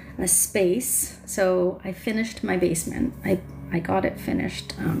house a space. So I finished my basement. I got it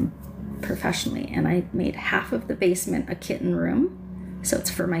finished professionally, and I made half of the basement a kitten room. So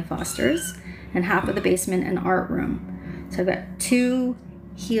it's for my fosters, and half of the basement an art room. So I've got 2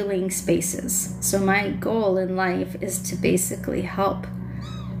 healing spaces. So my goal in life is to basically help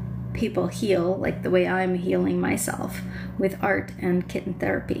people heal like the way I'm healing myself with art and kitten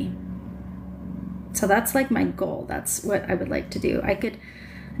therapy. So that's like my goal. That's what I would like to do. I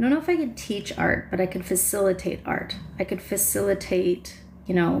don't know if I could teach art, but I could facilitate art. I could facilitate,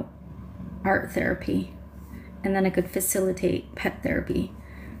 you know, art therapy, and then I could facilitate pet therapy.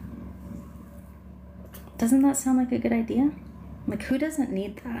 Doesn't that sound like a good idea? Like, who doesn't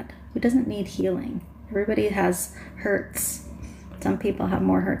need that? Who doesn't need healing? Everybody has hurts. Some people have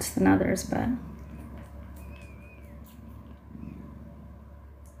more hurts than others, but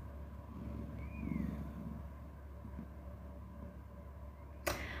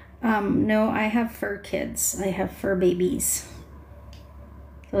no, I have fur kids. I have fur babies.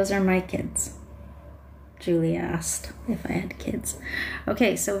 Those are my kids. Julia asked if I had kids.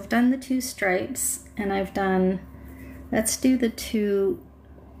 Okay, so I've done the 2 stripes, and I've done, let's do the 2,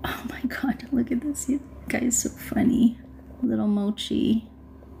 oh my God, look at this, you guys, so funny. Little Mochi.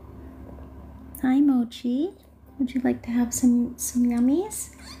 Hi, Mochi. Would you like to have some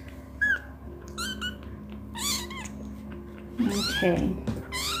yummies? Okay.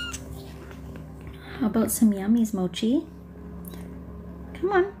 How about some yummies, Mochi?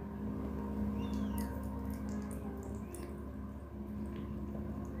 Come on.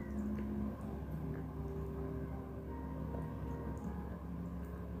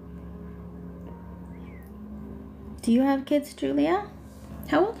 Do you have kids, Julia?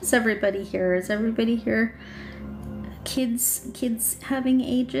 How old is everybody here? Is everybody here kids having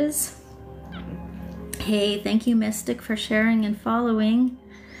ages? Hey, thank you, Mystic, for sharing and following.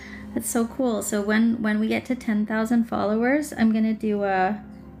 That's so cool. So when we get to 10,000 followers, I'm gonna do a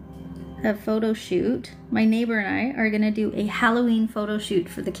photo shoot. My neighbor and I are gonna do a Halloween photo shoot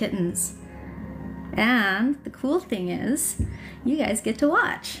for the kittens. And the cool thing is, you guys get to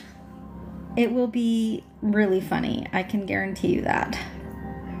watch. It will be really funny. I can guarantee you that.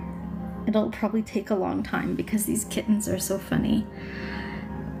 It'll probably take a long time because these kittens are so funny.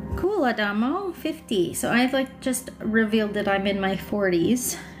 Cool, Adamo, 50. So I've like just revealed that I'm in my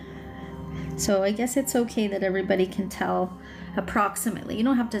 40s. So I guess it's okay that everybody can tell approximately. You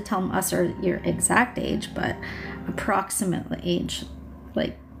don't have to tell us or your exact age, but approximate age,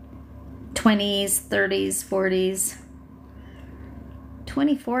 like 20s, 30s, 40s.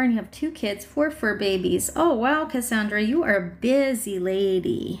 24, and you have 2 kids, 4 fur babies. Oh wow, Cassandra, you are a busy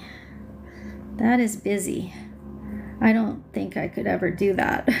lady. That is busy. I don't think I could ever do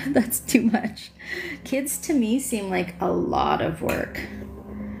that. That's too much. Kids to me seem like a lot of work.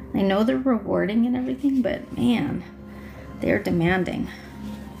 I know they're rewarding and everything, but man, they're demanding.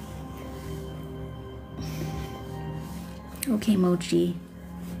 Okay, Mochi.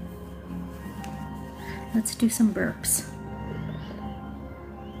 Let's do some burps.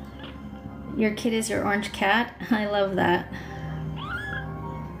 Your kid is your orange cat? I love that.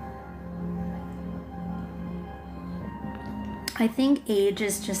 I think age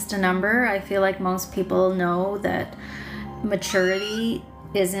is just a number. I feel like most people know that maturity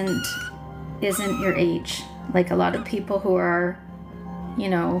isn't your age. Like a lot of people who are, you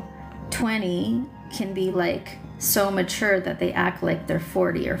know, 20 can be like so mature that they act like they're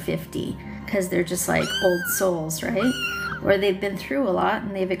 40 or 50 because they're just like old souls, right? Or they've been through a lot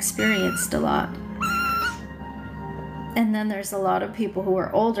and they've experienced a lot. And then there's a lot of people who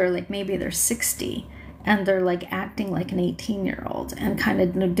are older, like maybe they're 60, and they're like acting like an 18-year-old and kind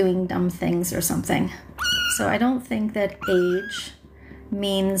of doing dumb things or something. So I don't think that age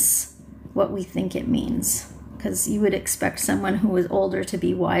means what we think it means, because you would expect someone who is older to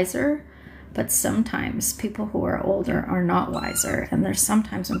be wiser, but sometimes people who are older are not wiser, and there's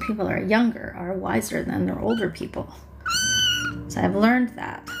sometimes when people are younger are wiser than their older people. So I've learned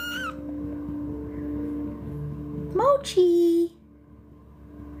that. Mochi!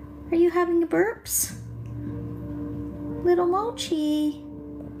 Are you having the burps? Little Mochi.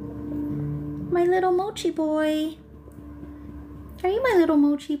 My little Mochi boy. Are you my little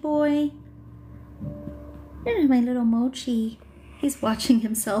Mochi boy? There's my little Mochi. He's watching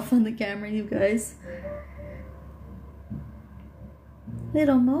himself on the camera, you guys.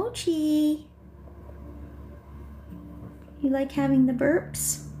 Little Mochi. You like having the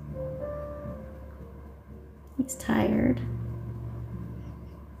burps? He's tired.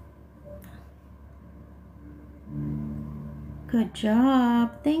 Good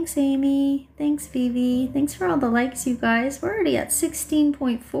job. Thanks, Amy. Thanks, Vivi. Thanks for all the likes, you guys. We're already at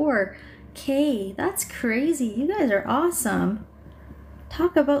 16.4K. That's crazy. You guys are awesome.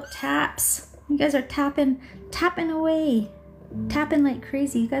 Talk about taps. You guys are tapping away. Tapping like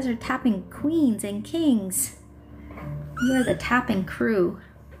crazy. You guys are tapping queens and kings. You are the tapping crew.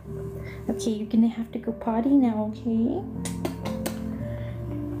 Okay, you're gonna have to go potty now, okay?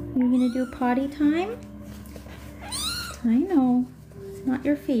 You're gonna do potty time? I know, it's not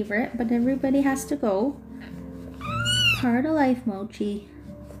your favorite, but everybody has to go. Part of life, Mochi.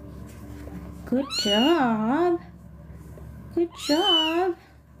 Good job. Good job.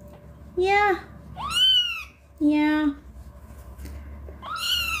 Yeah. Yeah.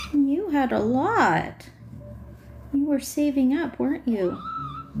 You had a lot. You were saving up, weren't you?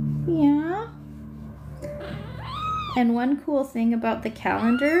 Yeah. And one cool thing about the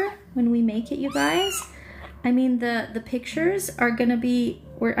calendar, when we make it, you guys, I mean, the pictures are gonna be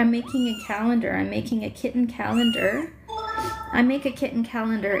where I'm making a calendar. I'm making a kitten calendar. I make a kitten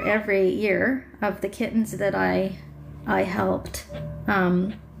calendar every year of the kittens that I helped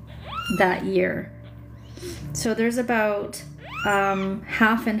that year. So there's about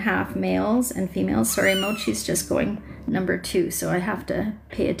half and half males and females. Sorry, Mochi's just going number 2, so I have to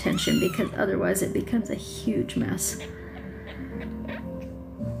pay attention because otherwise it becomes a huge mess.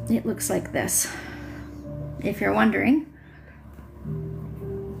 It looks like this. If you're wondering,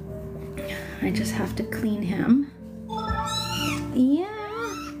 I just have to clean him. Yeah,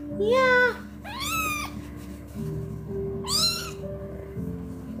 yeah.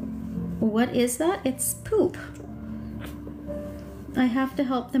 What is that? It's poop. I have to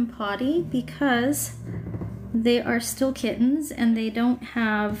help them potty because they are still kittens and they don't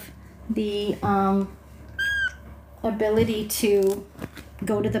have the ability to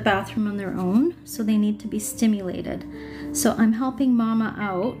go to the bathroom on their own, so they need to be stimulated. So I'm helping Mama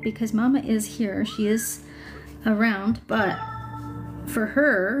out because Mama is here, she is around, but for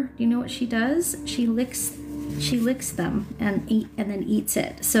her, you know what she does? She licks them and then eats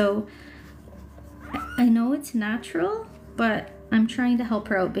it. So I know it's natural, but I'm trying to help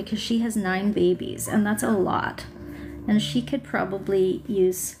her out because she has 9 babies and that's a lot. And she could probably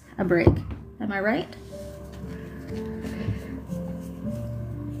use a break. Am I right?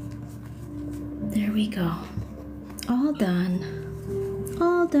 There we go. All done.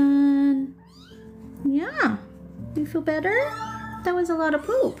 All done. Yeah. You feel better? That was a lot of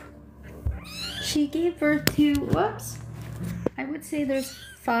poop. She gave birth to, whoops, I would say there's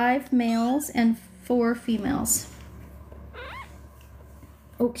 5 males and 4 females.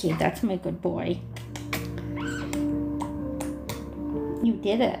 Okay, that's my good boy. You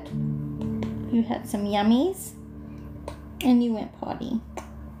did it. You had some yummies and you went potty.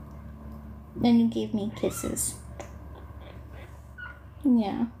 Then you gave me kisses.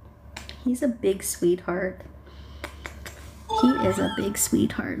 Yeah, he's a big sweetheart. He is a big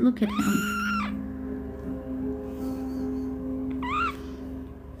sweetheart. Look at him.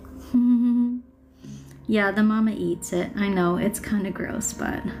 Yeah, the mama eats it. I know, it's kind of gross,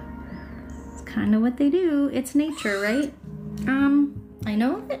 but it's kind of what they do. It's nature, right? I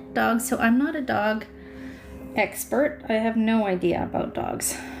know that dogs, so I'm not a dog expert. I have no idea about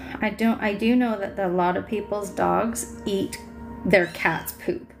dogs. I do know that a lot of people's dogs eat their cat's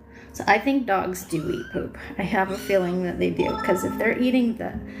poop. So I think dogs do eat poop. I have a feeling that they do, because if they're eating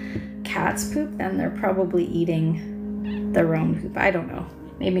the cat's poop, then they're probably eating their own poop. I don't know.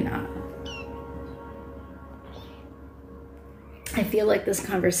 Maybe not. I feel like this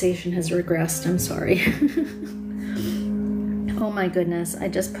conversation has regressed. I'm sorry. Oh my goodness. I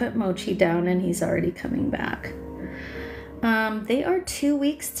just put Mochi down and he's already coming back. They are 2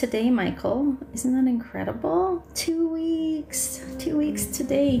 weeks today, Michael. Isn't that incredible? 2 weeks. 2 weeks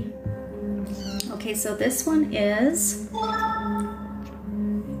today. Okay, so this one is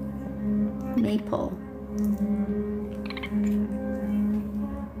Maple.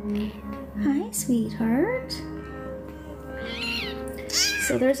 Hi, sweetheart.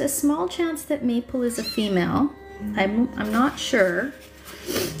 So there's a small chance that Maple is a female. I'm not sure.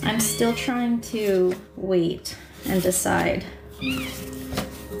 I'm still trying to wait and decide.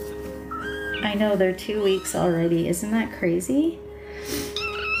 I know they're 2 weeks already. Isn't that crazy?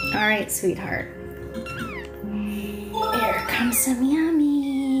 All right, sweetheart. Here comes some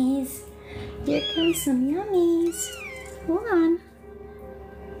yummies. Here comes some yummies. Hold on.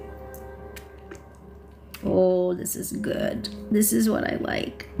 Oh, this is good. This is what I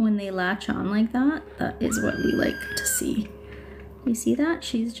like. When they latch on like that, that is what we like to see. You see that?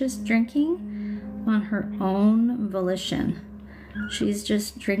 She's just drinking on her own volition. She's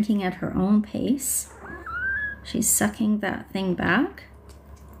just drinking at her own pace. She's sucking that thing back.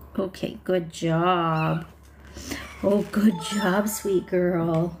 Okay, good job. Oh, good job, sweet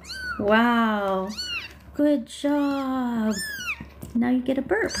girl. Wow, good job. Now you get a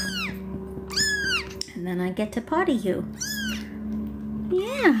burp. And then I get to potty you.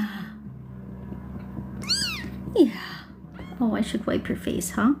 Yeah. Yeah. Oh, I should wipe your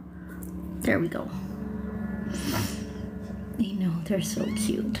face, huh? There we go. I know, they're so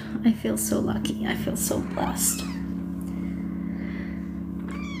cute. I feel so lucky. I feel so blessed.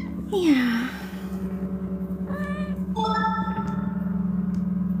 Yeah.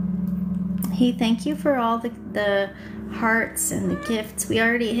 Hey, thank you for all the hearts and the gifts. We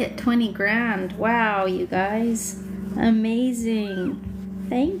already hit 20 grand. Wow, you guys. Amazing.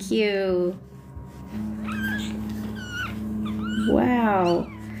 Thank you. Wow.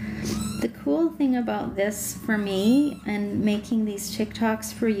 The cool thing about this for me and making these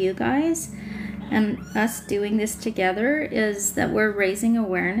TikToks for you guys and us doing this together is that we're raising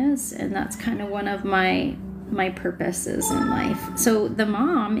awareness, and that's kind of one of my purposes in life. So the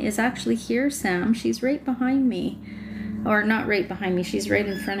mom is actually here, Sam. She's right behind me. Or not right behind me, she's right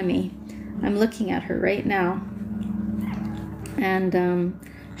in front of me. I'm looking at her right now. And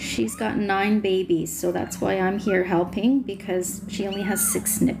she's got 9 babies, so that's why I'm here helping, because she only has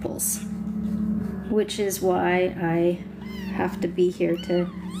 6 nipples, which is why I have to be here to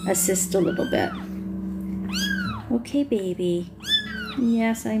assist a little bit. Okay, baby.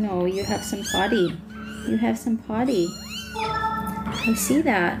 Yes, I know, you have some potty. You have some potty. I see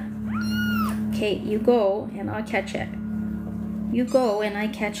that. Okay, you go and I'll catch it. You go and I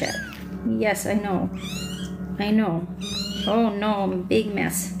catch it. Yes, I know. I know. Oh no, big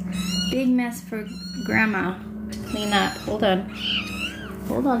mess. Big mess for Grandma to clean up. Hold on.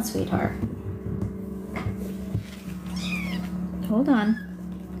 Hold on, sweetheart. Hold on.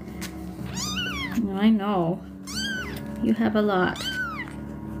 I know. You have a lot.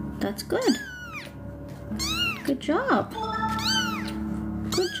 That's good. Good job.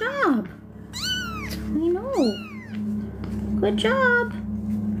 Good job. I know. Good job.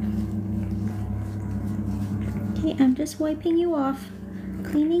 Okay, I'm just wiping you off.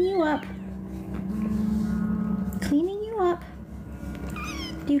 Cleaning you up. Cleaning you up.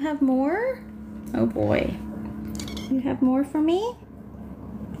 Do you have more? Oh boy. You have more for me?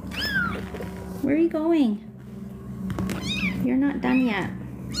 Where are you going? You're not done yet.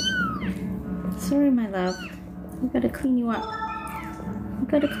 Sorry, my love. I gotta clean you up. I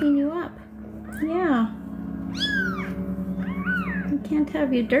gotta clean you up. Yeah. I can't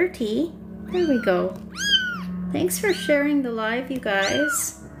have you dirty. There we go. Thanks for sharing the live, you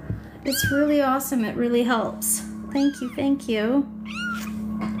guys. It's really awesome. It really helps. Thank you, thank you.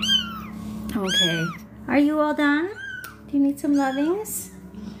 Okay. Are you all done? Do you need some lovings?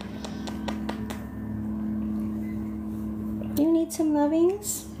 Do you need some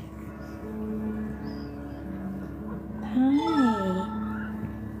lovings? Hi.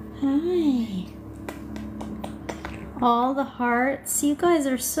 Hi. All the hearts. You guys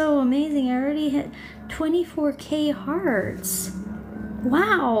are so amazing. I already hit 24K hearts.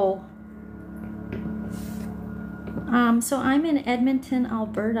 Wow. So I'm in Edmonton,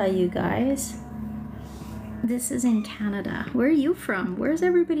 Alberta, you guys. This is in Canada. Where are you from? Where's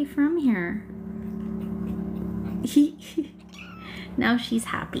everybody from here? Now she's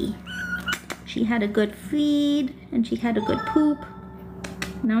happy. She had a good feed and she had a good poop.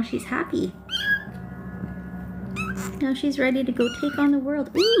 Now she's happy. Now she's ready to go take on the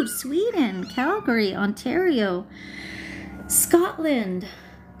world. Ooh, Sweden, Calgary, Ontario, Scotland.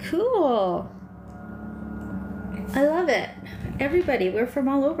 Cool. I love it. Everybody, we're from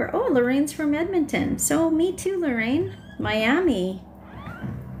all over. Oh, Lorraine's from Edmonton. So me too, Lorraine. Miami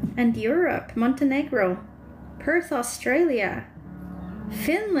and Europe, Montenegro, Perth, Australia,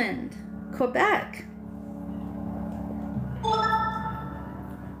 Finland, Quebec.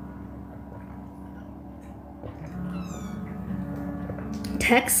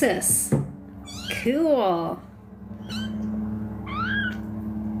 Texas. Cool.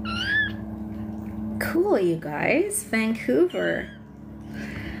 Cool, you guys. Vancouver.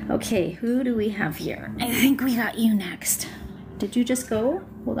 Okay, who do we have here? I think we got you next. Did you just go?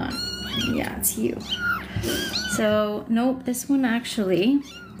 Hold on. Yeah, it's you. So, nope, this one actually.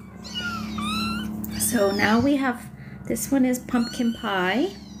 So now we have, this one is pumpkin pie.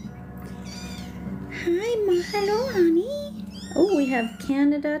 Hi, hello, honey. Oh, we have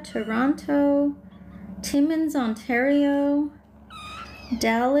Canada, Toronto, Timmins, Ontario,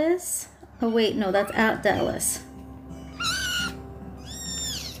 Dallas. Oh, wait, no, that's at Dallas.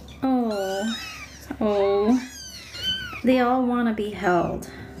 Oh, oh, they all want to be held.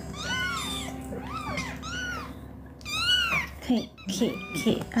 Okay,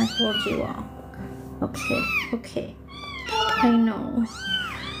 okay, I hold you all. Okay, okay. I know.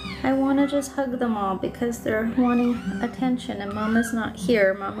 I want to just hug them all because they're wanting attention and Mama's not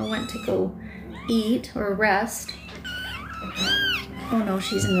here. Mama went to go eat or rest. Oh no,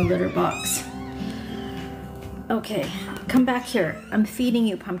 she's in the litter box. Okay, come back here. I'm feeding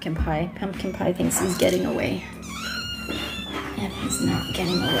you Pumpkin Pie. Pumpkin Pie thinks he's getting away. And he's not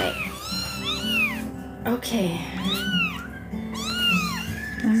getting away. Okay.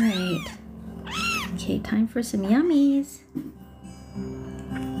 All right. Okay, time for some yummies.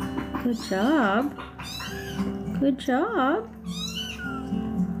 Good job. Good job.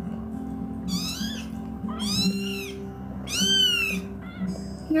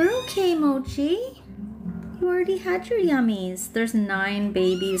 You're okay, Mochi. You already had your yummies. There's 9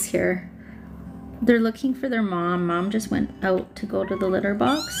 babies here. They're looking for their mom. Mom just went out to go to the litter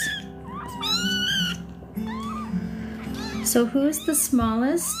box. So who's the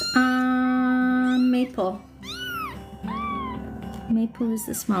smallest? Maple. Maple is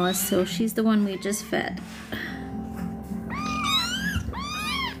the smallest, so she's the one we just fed.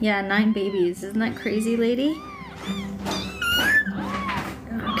 Yeah, 9 babies. Isn't that crazy, lady?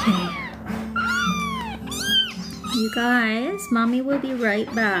 Okay. You guys, Mommy will be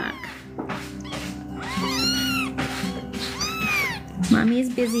right back. Mommy is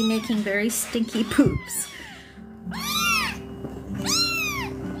busy making very stinky poops.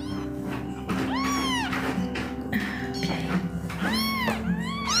 Okay.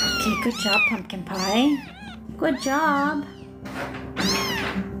 Okay, good job, Pumpkin Pie. Good job.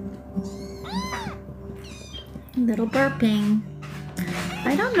 Little burping.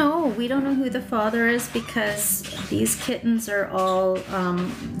 I don't know. We don't know who the father is because these kittens are all,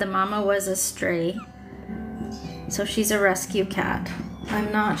 the mama was a stray. So she's a rescue cat.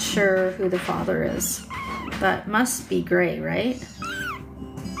 I'm not sure who the father is, but must be gray, right?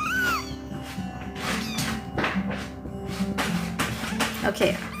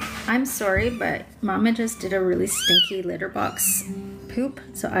 Okay, I'm sorry, but Mama just did a really stinky litter box poop,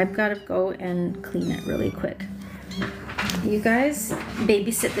 so I've got to go and clean it really quick. You guys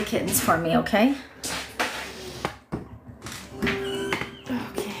babysit the kittens for me, okay?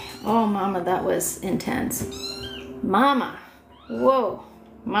 Okay. Oh, Mama, that was intense. Mama. Whoa.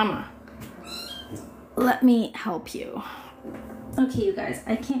 Mama. Let me help you. Okay, you guys,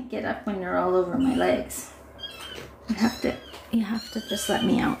 I can't get up when you're all over my legs. You have to just let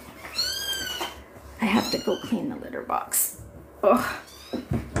me out. I have to go clean the litter box. Oh.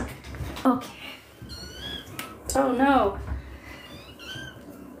 Okay. Oh no.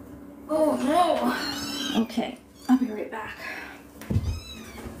 Oh no. Okay, I'll be right back.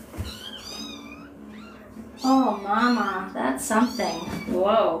 Oh, Mama, that's something.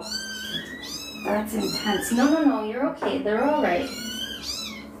 Whoa. That's intense. No, you're okay. They're all right.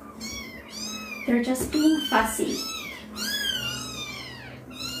 They're just being fussy.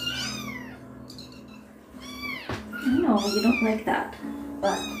 I know you don't like that,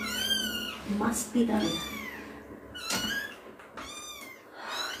 but it must be done.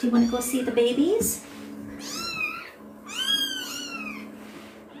 Do you want to go see the babies?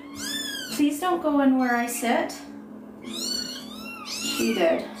 Please don't go in where I sit. She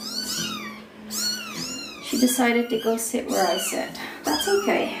did. She decided to go sit where I sit. That's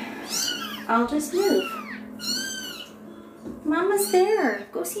okay. I'll just move. Mama's there.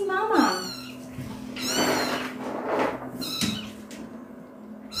 Go see Mama.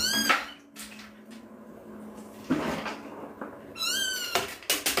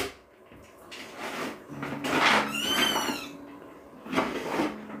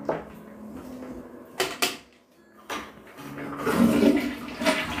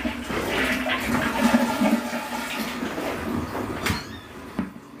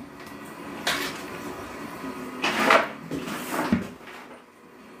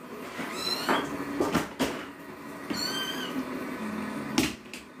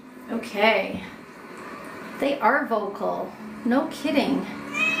 Okay, they are vocal, no kidding.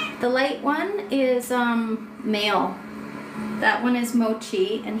 The light one is male. That one is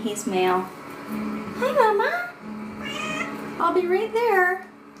Mochi and he's male. Hi, Mama. I'll be right there.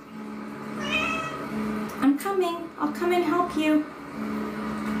 I'm coming. I'll come and help you.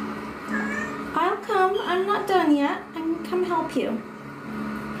 I'll come. I'm not done yet. I can come help you.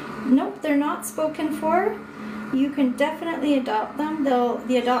 Nope, they're not spoken for. You can definitely adopt them. The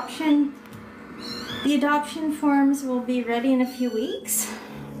adoption forms will be ready in a few weeks.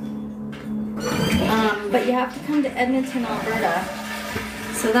 But you have to come to Edmonton, Alberta.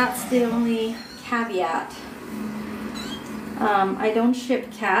 So that's the only caveat. I don't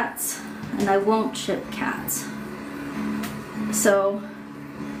ship cats, and I won't ship cats. So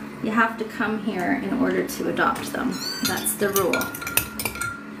you have to come here in order to adopt them. That's the rule.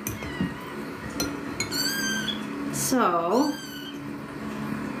 So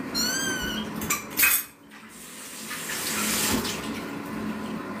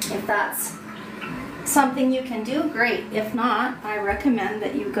if that's something you can do, great. If not, I recommend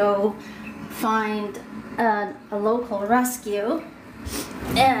that you go find a local rescue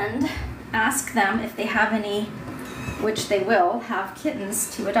and ask them if they have any, which they will, have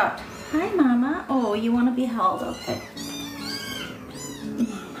kittens to adopt. Hi, Mama. Oh, you want to be held? Okay.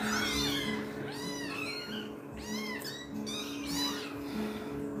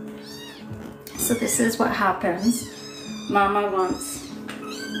 So this is what happens. Mama wants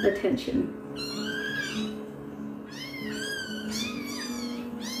attention.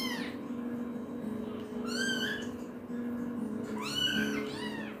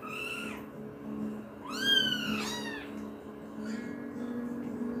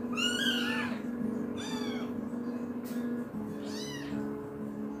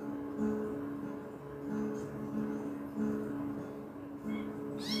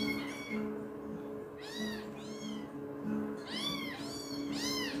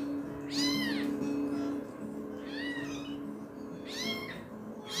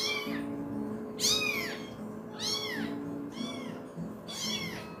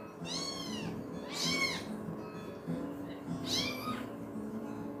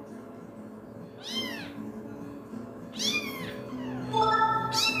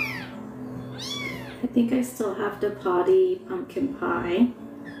 I think I still have to potty pumpkin pie.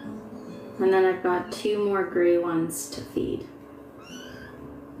 And then I've got 2 more gray ones to feed.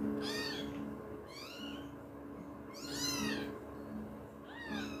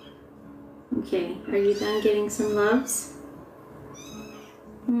 Okay, are you done getting some loves?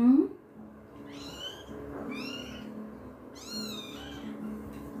 Hmm?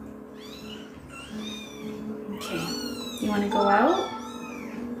 Okay, you want to go out?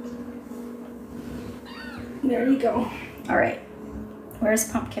 There you go. All right,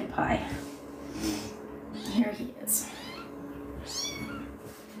 where's pumpkin pie? Here he is.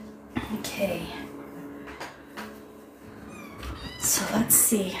 Okay. So let's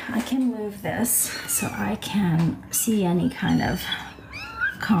see, I can move this so I can see any kind of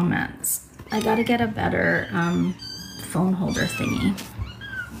comments. I gotta get a better phone holder thingy.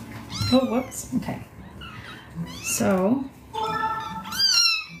 Oh, whoops, okay. So,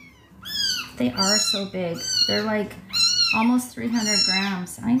 they are so big. They're like almost 300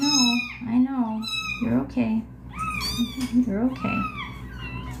 grams. I know. You're okay. You're okay.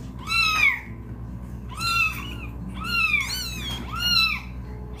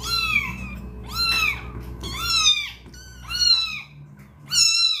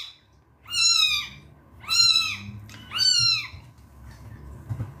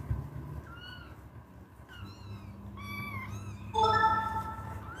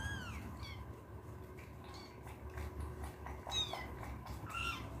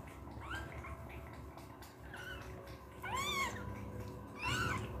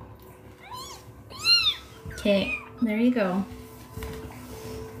 Okay, there you go.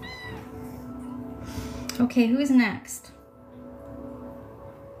 Okay, who's next?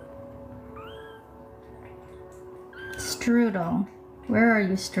 Strudel. Where are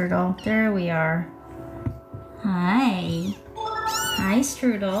you, Strudel? There we are. Hi. Hi,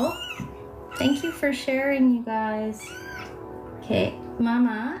 Strudel. Thank you for sharing, you guys. Okay,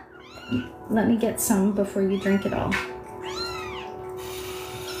 Mama, let me get some before you drink it all.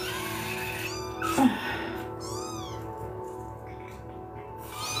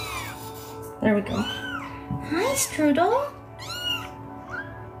 There we go. Hi, Strudel.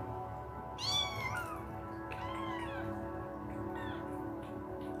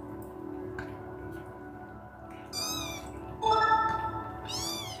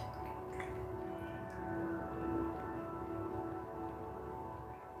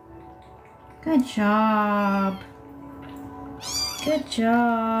 Good job. Good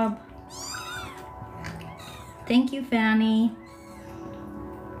job. Thank you, Fanny.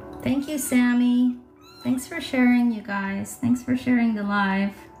 Thank you, Sammy. Thanks for sharing, you guys. Thanks for sharing the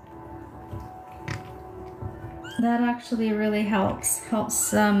live. That actually really helps.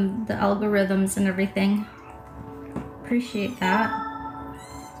 Helps the algorithms and everything. Appreciate that.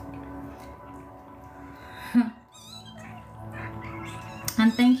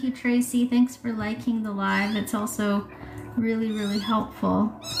 And thank you, Tracy. Thanks for liking the live. It's also really, really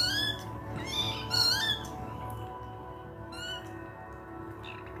helpful.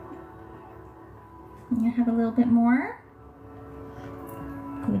 You have a little bit more?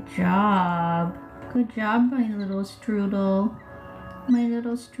 Good job. Good job, my little Strudel. My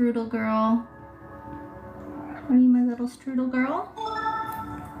little strudel girl. Are you my little strudel girl?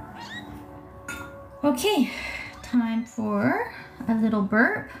 Okay, time for a little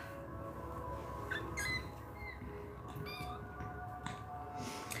burp.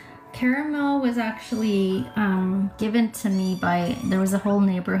 Caramel was actually given to me by, there was a whole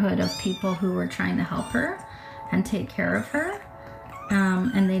neighborhood of people who were trying to help her and take care of her.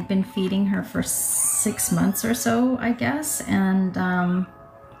 And they'd been feeding her for 6 months or so, I guess, and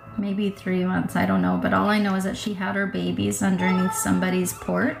maybe 3 months, I don't know. But all I know is that she had her babies underneath somebody's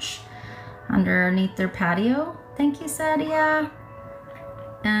porch, underneath their patio. Thank you, Sadia.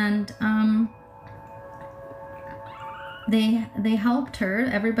 And they helped her.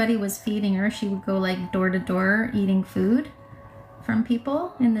 Everybody was feeding her. She would go like door to door eating food from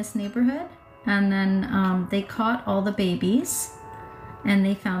people in this neighborhood. And then they caught all the babies and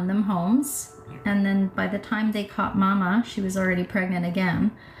they found them homes. And then by the time they caught Mama, she was already pregnant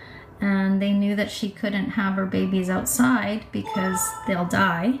again. And they knew that she couldn't have her babies outside because they'll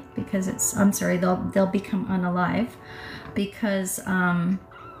die, because they'll become unalive, because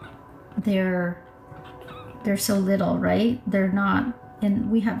they're so little, right? They're not,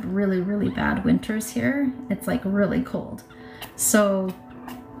 and we have really, really bad winters here. It's like really cold. So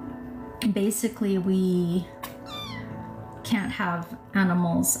basically we can't have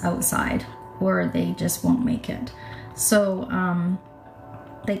animals outside or they just won't make it. So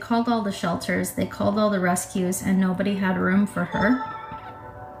they called all the shelters, they called all the rescues, and nobody had room for her.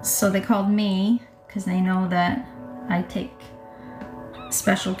 So they called me because they know that I take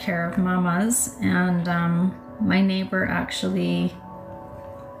special care of mamas, and my neighbor actually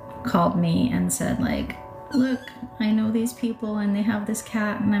called me and said, like, look, I know these people and they have this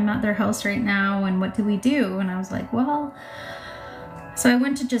cat and I'm at their house right now, and what do we do? And I was like, well, so I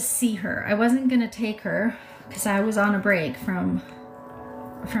went to just see her. I wasn't gonna take her because I was on a break from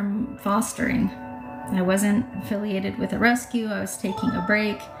fostering. I wasn't affiliated with a rescue. I was taking a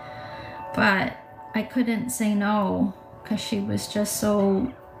break, but I couldn't say no because she was just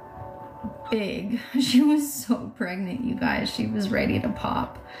so big. She was so pregnant, you guys. She was ready to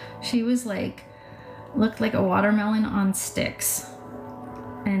pop. She was like, looked like a watermelon on sticks.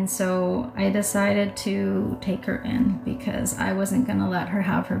 And so I decided to take her in because I wasn't gonna let her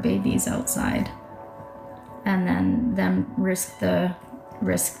have her babies outside and then them risk the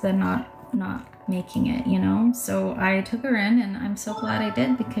not making it, you know? So I took her in, and I'm so glad I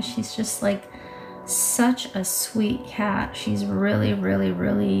did because she's just like such a sweet cat. She's really, really,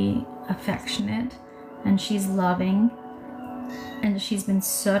 really affectionate, and she's loving, and she's been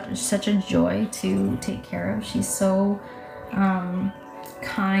such a joy to take care of. She's so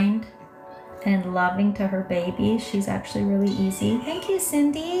kind and loving to her baby. She's actually really easy. Thank you,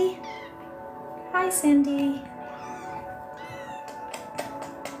 Cindy. Hi, Cindy.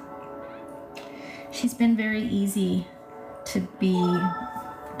 She's been very easy to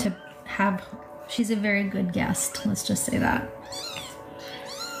have. She's a very good guest. Let's just say that.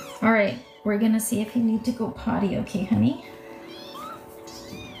 All right, we're gonna see if you need to go potty, okay, honey?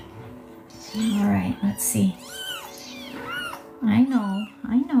 All right, let's see. I know.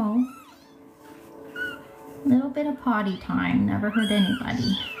 A little bit of potty time, never hurt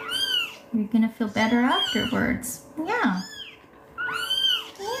anybody. You're gonna feel better afterwards. Yeah.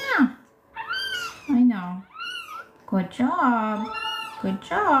 I know. Good job. Good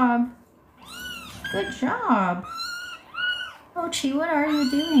job. Good job. Oh, Chi, what are you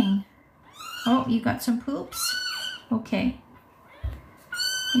doing? Oh, you got some poops? Okay.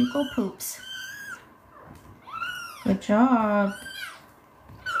 You go poops. Good job.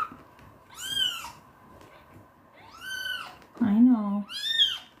 I know.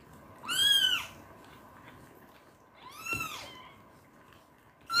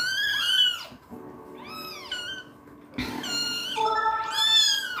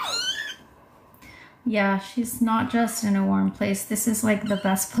 Yeah, she's not just in a warm place. This is like the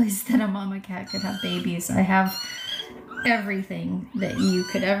best place that a mama cat could have babies. I have everything that you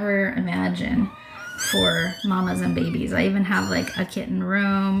could ever imagine for mamas and babies. I even have like a kitten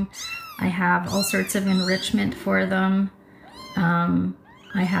room. I have all sorts of enrichment for them.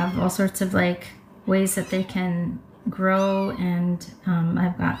 I have all sorts of like ways that they can grow, and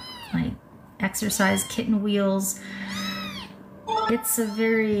I've got like exercise kitten wheels. It's a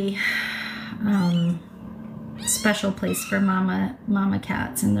very special place for mama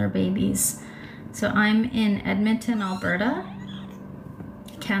cats and their babies. So I'm in Edmonton, Alberta,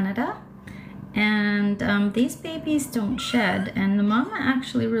 Canada, and these babies don't shed, and the mama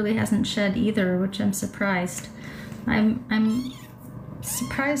actually really hasn't shed either, which I'm surprised. I'm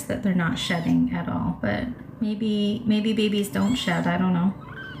surprised that they're not shedding at all, but Maybe babies don't shed, I don't know.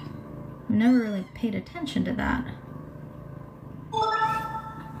 I've never really paid attention to that.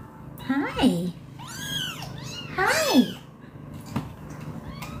 Hi. Hi.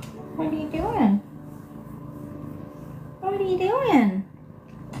 What are you doing? What are you doing?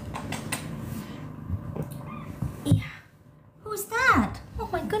 Yeah. Who's that? Oh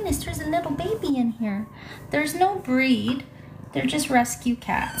my goodness, there's a little baby in here. There's no breed. They're just rescue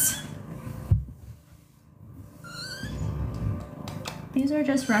cats. These are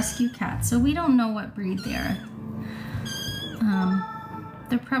just rescue cats, so we don't know what breed they are.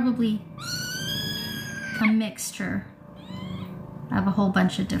 They're probably a mixture of a whole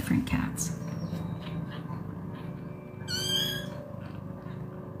bunch of different cats.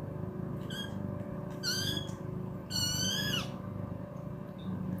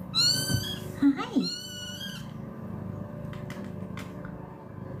 Hi.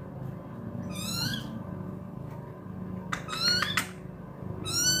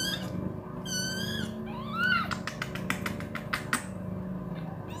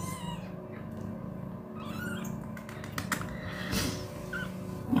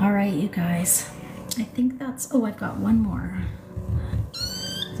 All right, you guys, I think that's, oh, I've got one more,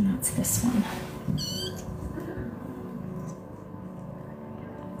 and that's this one.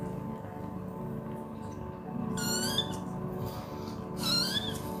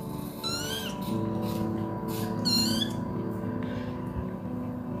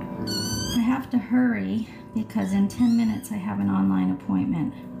 I have to hurry because in 10 minutes I have an online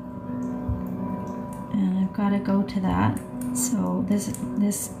appointment and I've got to go to that. So this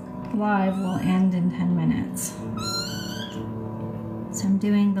live will end in 10 minutes. So I'm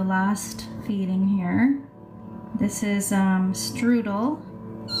doing the last feeding here. This is Strudel.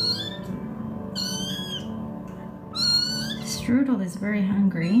 Strudel is very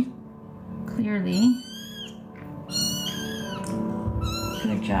hungry, clearly.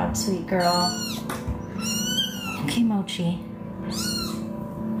 Good job, sweet girl. Okay, Mochi.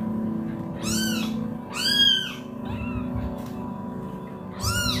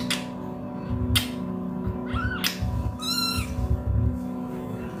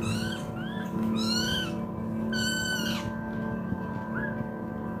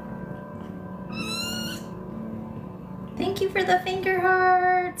 Thank you for the finger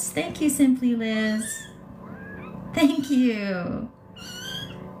hearts. Thank you, Simply Liz. Thank you.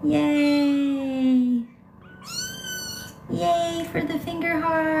 Yay. Yay for the finger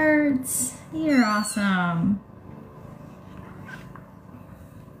hearts. You're awesome.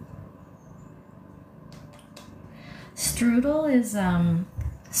 Strudel is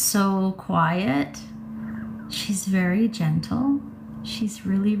so quiet. She's very gentle. She's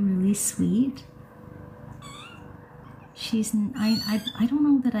really, really sweet. I don't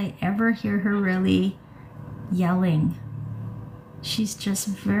know that I ever hear her really yelling. She's just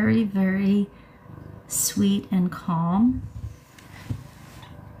very, very sweet and calm.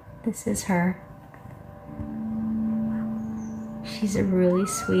 This is her. She's a really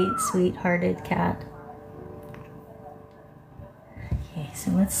sweet, sweet-hearted cat. Okay,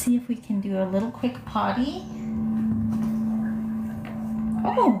 so let's see if we can do a little quick potty.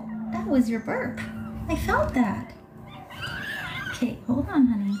 Oh, that was your burp. I felt that. Okay, hold on,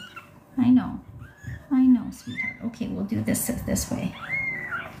 honey. I know, sweetheart. Okay, we'll do this way.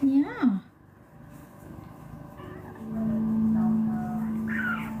 Yeah.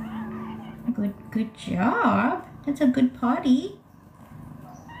 Good job. That's a good potty.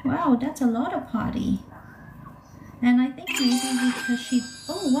 Wow, that's a lot of potty. And I think maybe because she,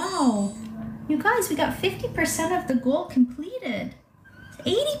 oh wow. You guys, we got 50% of the goal completed.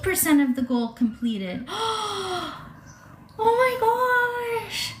 80% of the goal completed. Oh my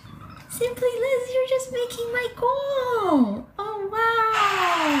gosh! Simply Liz, you're just making my goal! Oh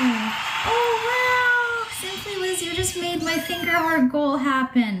wow! Oh wow! Simply Liz, you just made my finger heart goal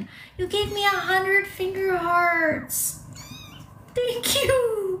happen. You gave me 100 finger hearts. Thank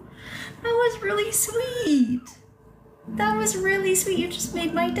you! That was really sweet. That was really sweet. You just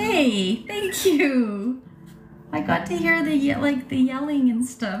made my day. Thank you. I got to hear the yelling and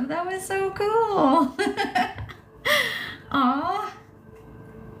stuff. That was so cool. Aw,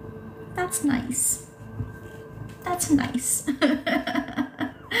 that's nice. That's nice.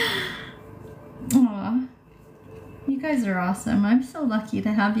 Aw, you guys are awesome. I'm so lucky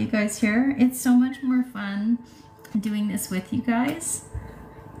to have you guys here. It's so much more fun doing this with you guys.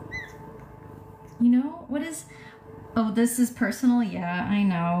 You know, what is, oh, this is personal? Yeah, I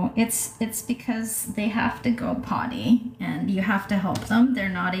know. It's because they have to go potty and you have to help them. They're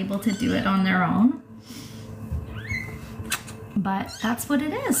not able to do it on their own. But that's what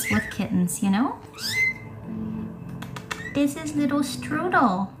it is with kittens, you know? This is little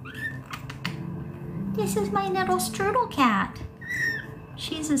Strudel. This is my little Strudel cat.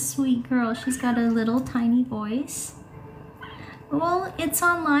 She's a sweet girl. She's got a little tiny voice. Well, it's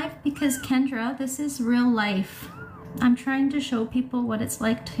on live because Kendra, this is real life. I'm trying to show people what it's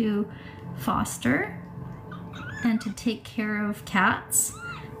like to foster and to take care of cats.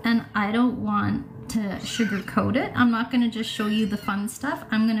 And I don't want to sugarcoat it. I'm not gonna just show you the fun stuff.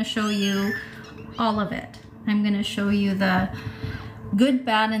 I'm gonna show you all of it. I'm gonna show you the good,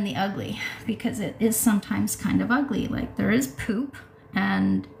 bad, and the ugly, because it is sometimes kind of ugly. Like, there is poop,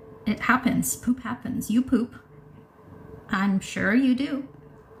 and it happens. Poop happens. You poop. I'm sure you do.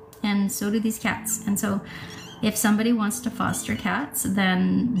 And so do these cats. And so if somebody wants to foster cats,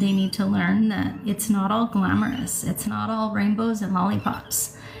 then they need to learn that it's not all glamorous. It's not all rainbows and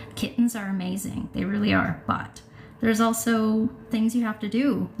lollipops. Kittens are amazing. They really are. But there's also things you have to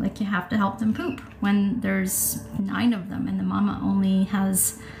do. Like, you have to help them poop when there's 9 of them and the mama only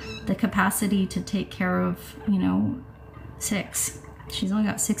has the capacity to take care of, you know, 6. She's only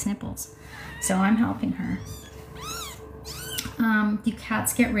got 6 nipples. So I'm helping her. Do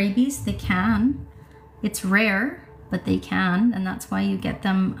cats get rabies? They can. It's rare, but they can, and that's why you get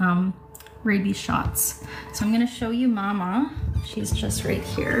them rabies shots. So I'm gonna show you Mama. She's just right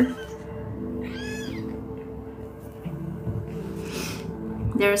here.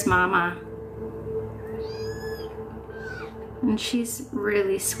 There's Mama. And she's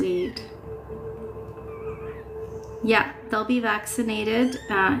really sweet. Yeah, they'll be vaccinated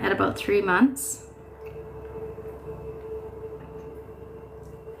at about 3 months.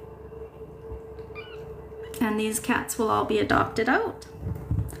 And these cats will all be adopted out.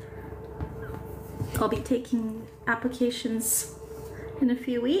 I'll be taking applications in a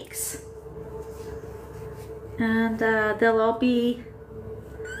few weeks. And they'll all be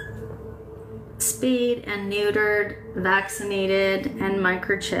spayed and neutered, vaccinated, and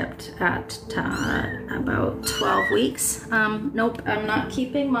microchipped at about 12 weeks. Nope, I'm not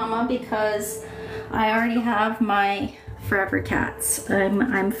keeping Mama because I already have my forever cats.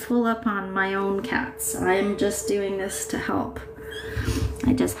 I'm full up on my own cats. I'm just doing this to help.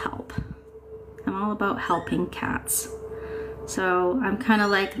 I just help. I'm all about helping cats. So I'm kind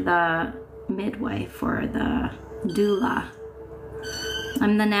of like the midwife or the doula.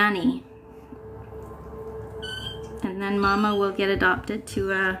 I'm the nanny. And then Mama will get adopted to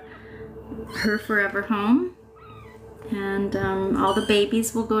her forever home. And all the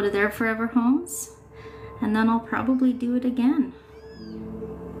babies will go to their forever homes. And then I'll probably do it again.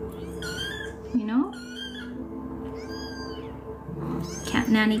 You know? Cat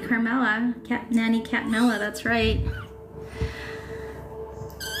Nanny Carmela. Cat Nanny Catmella, that's right.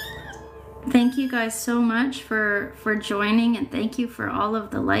 Thank you guys so much for joining, and thank you for all of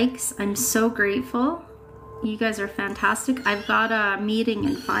the likes. I'm so grateful. You guys are fantastic. I've got a meeting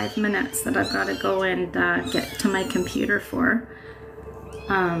in 5 minutes that I've got to go and get to my computer for.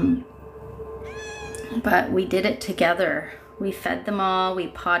 But we did it together. We fed them all, we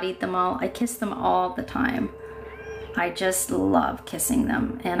pottied them all. I kiss them all the time. I just love kissing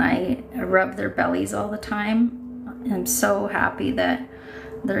them, and I rub their bellies all the time. I'm so happy that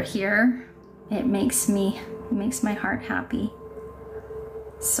they're here. It makes my heart happy.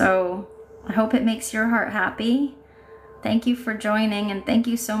 So I hope it makes your heart happy. Thank you for joining, and thank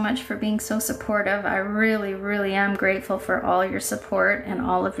you so much for being so supportive. I really, really am grateful for all your support and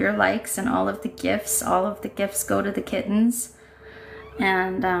all of your likes and all of the gifts. All of the gifts go to the kittens.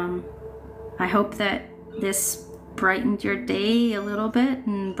 And I hope that this brightened your day a little bit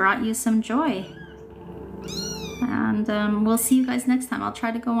and brought you some joy. And we'll see you guys next time. I'll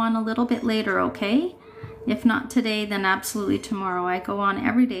try to go on a little bit later, okay? If not today, then absolutely tomorrow. I go on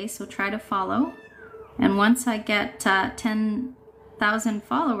every day, so try to follow. And once I get 10,000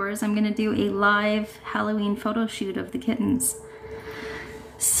 followers, I'm gonna do a live Halloween photo shoot of the kittens.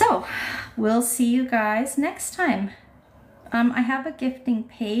 So, we'll see you guys next time. I have a gifting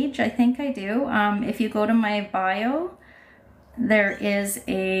page, I think I do. If you go to my bio, there is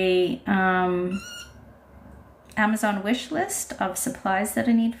a Amazon wish list of supplies that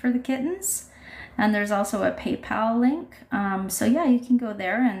I need for the kittens. And there's also a PayPal link. So yeah, you can go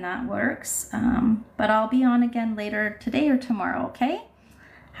there and that works. But I'll be on again later today or tomorrow, okay?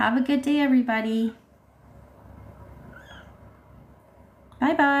 Have a good day, everybody.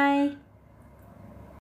 Bye-bye.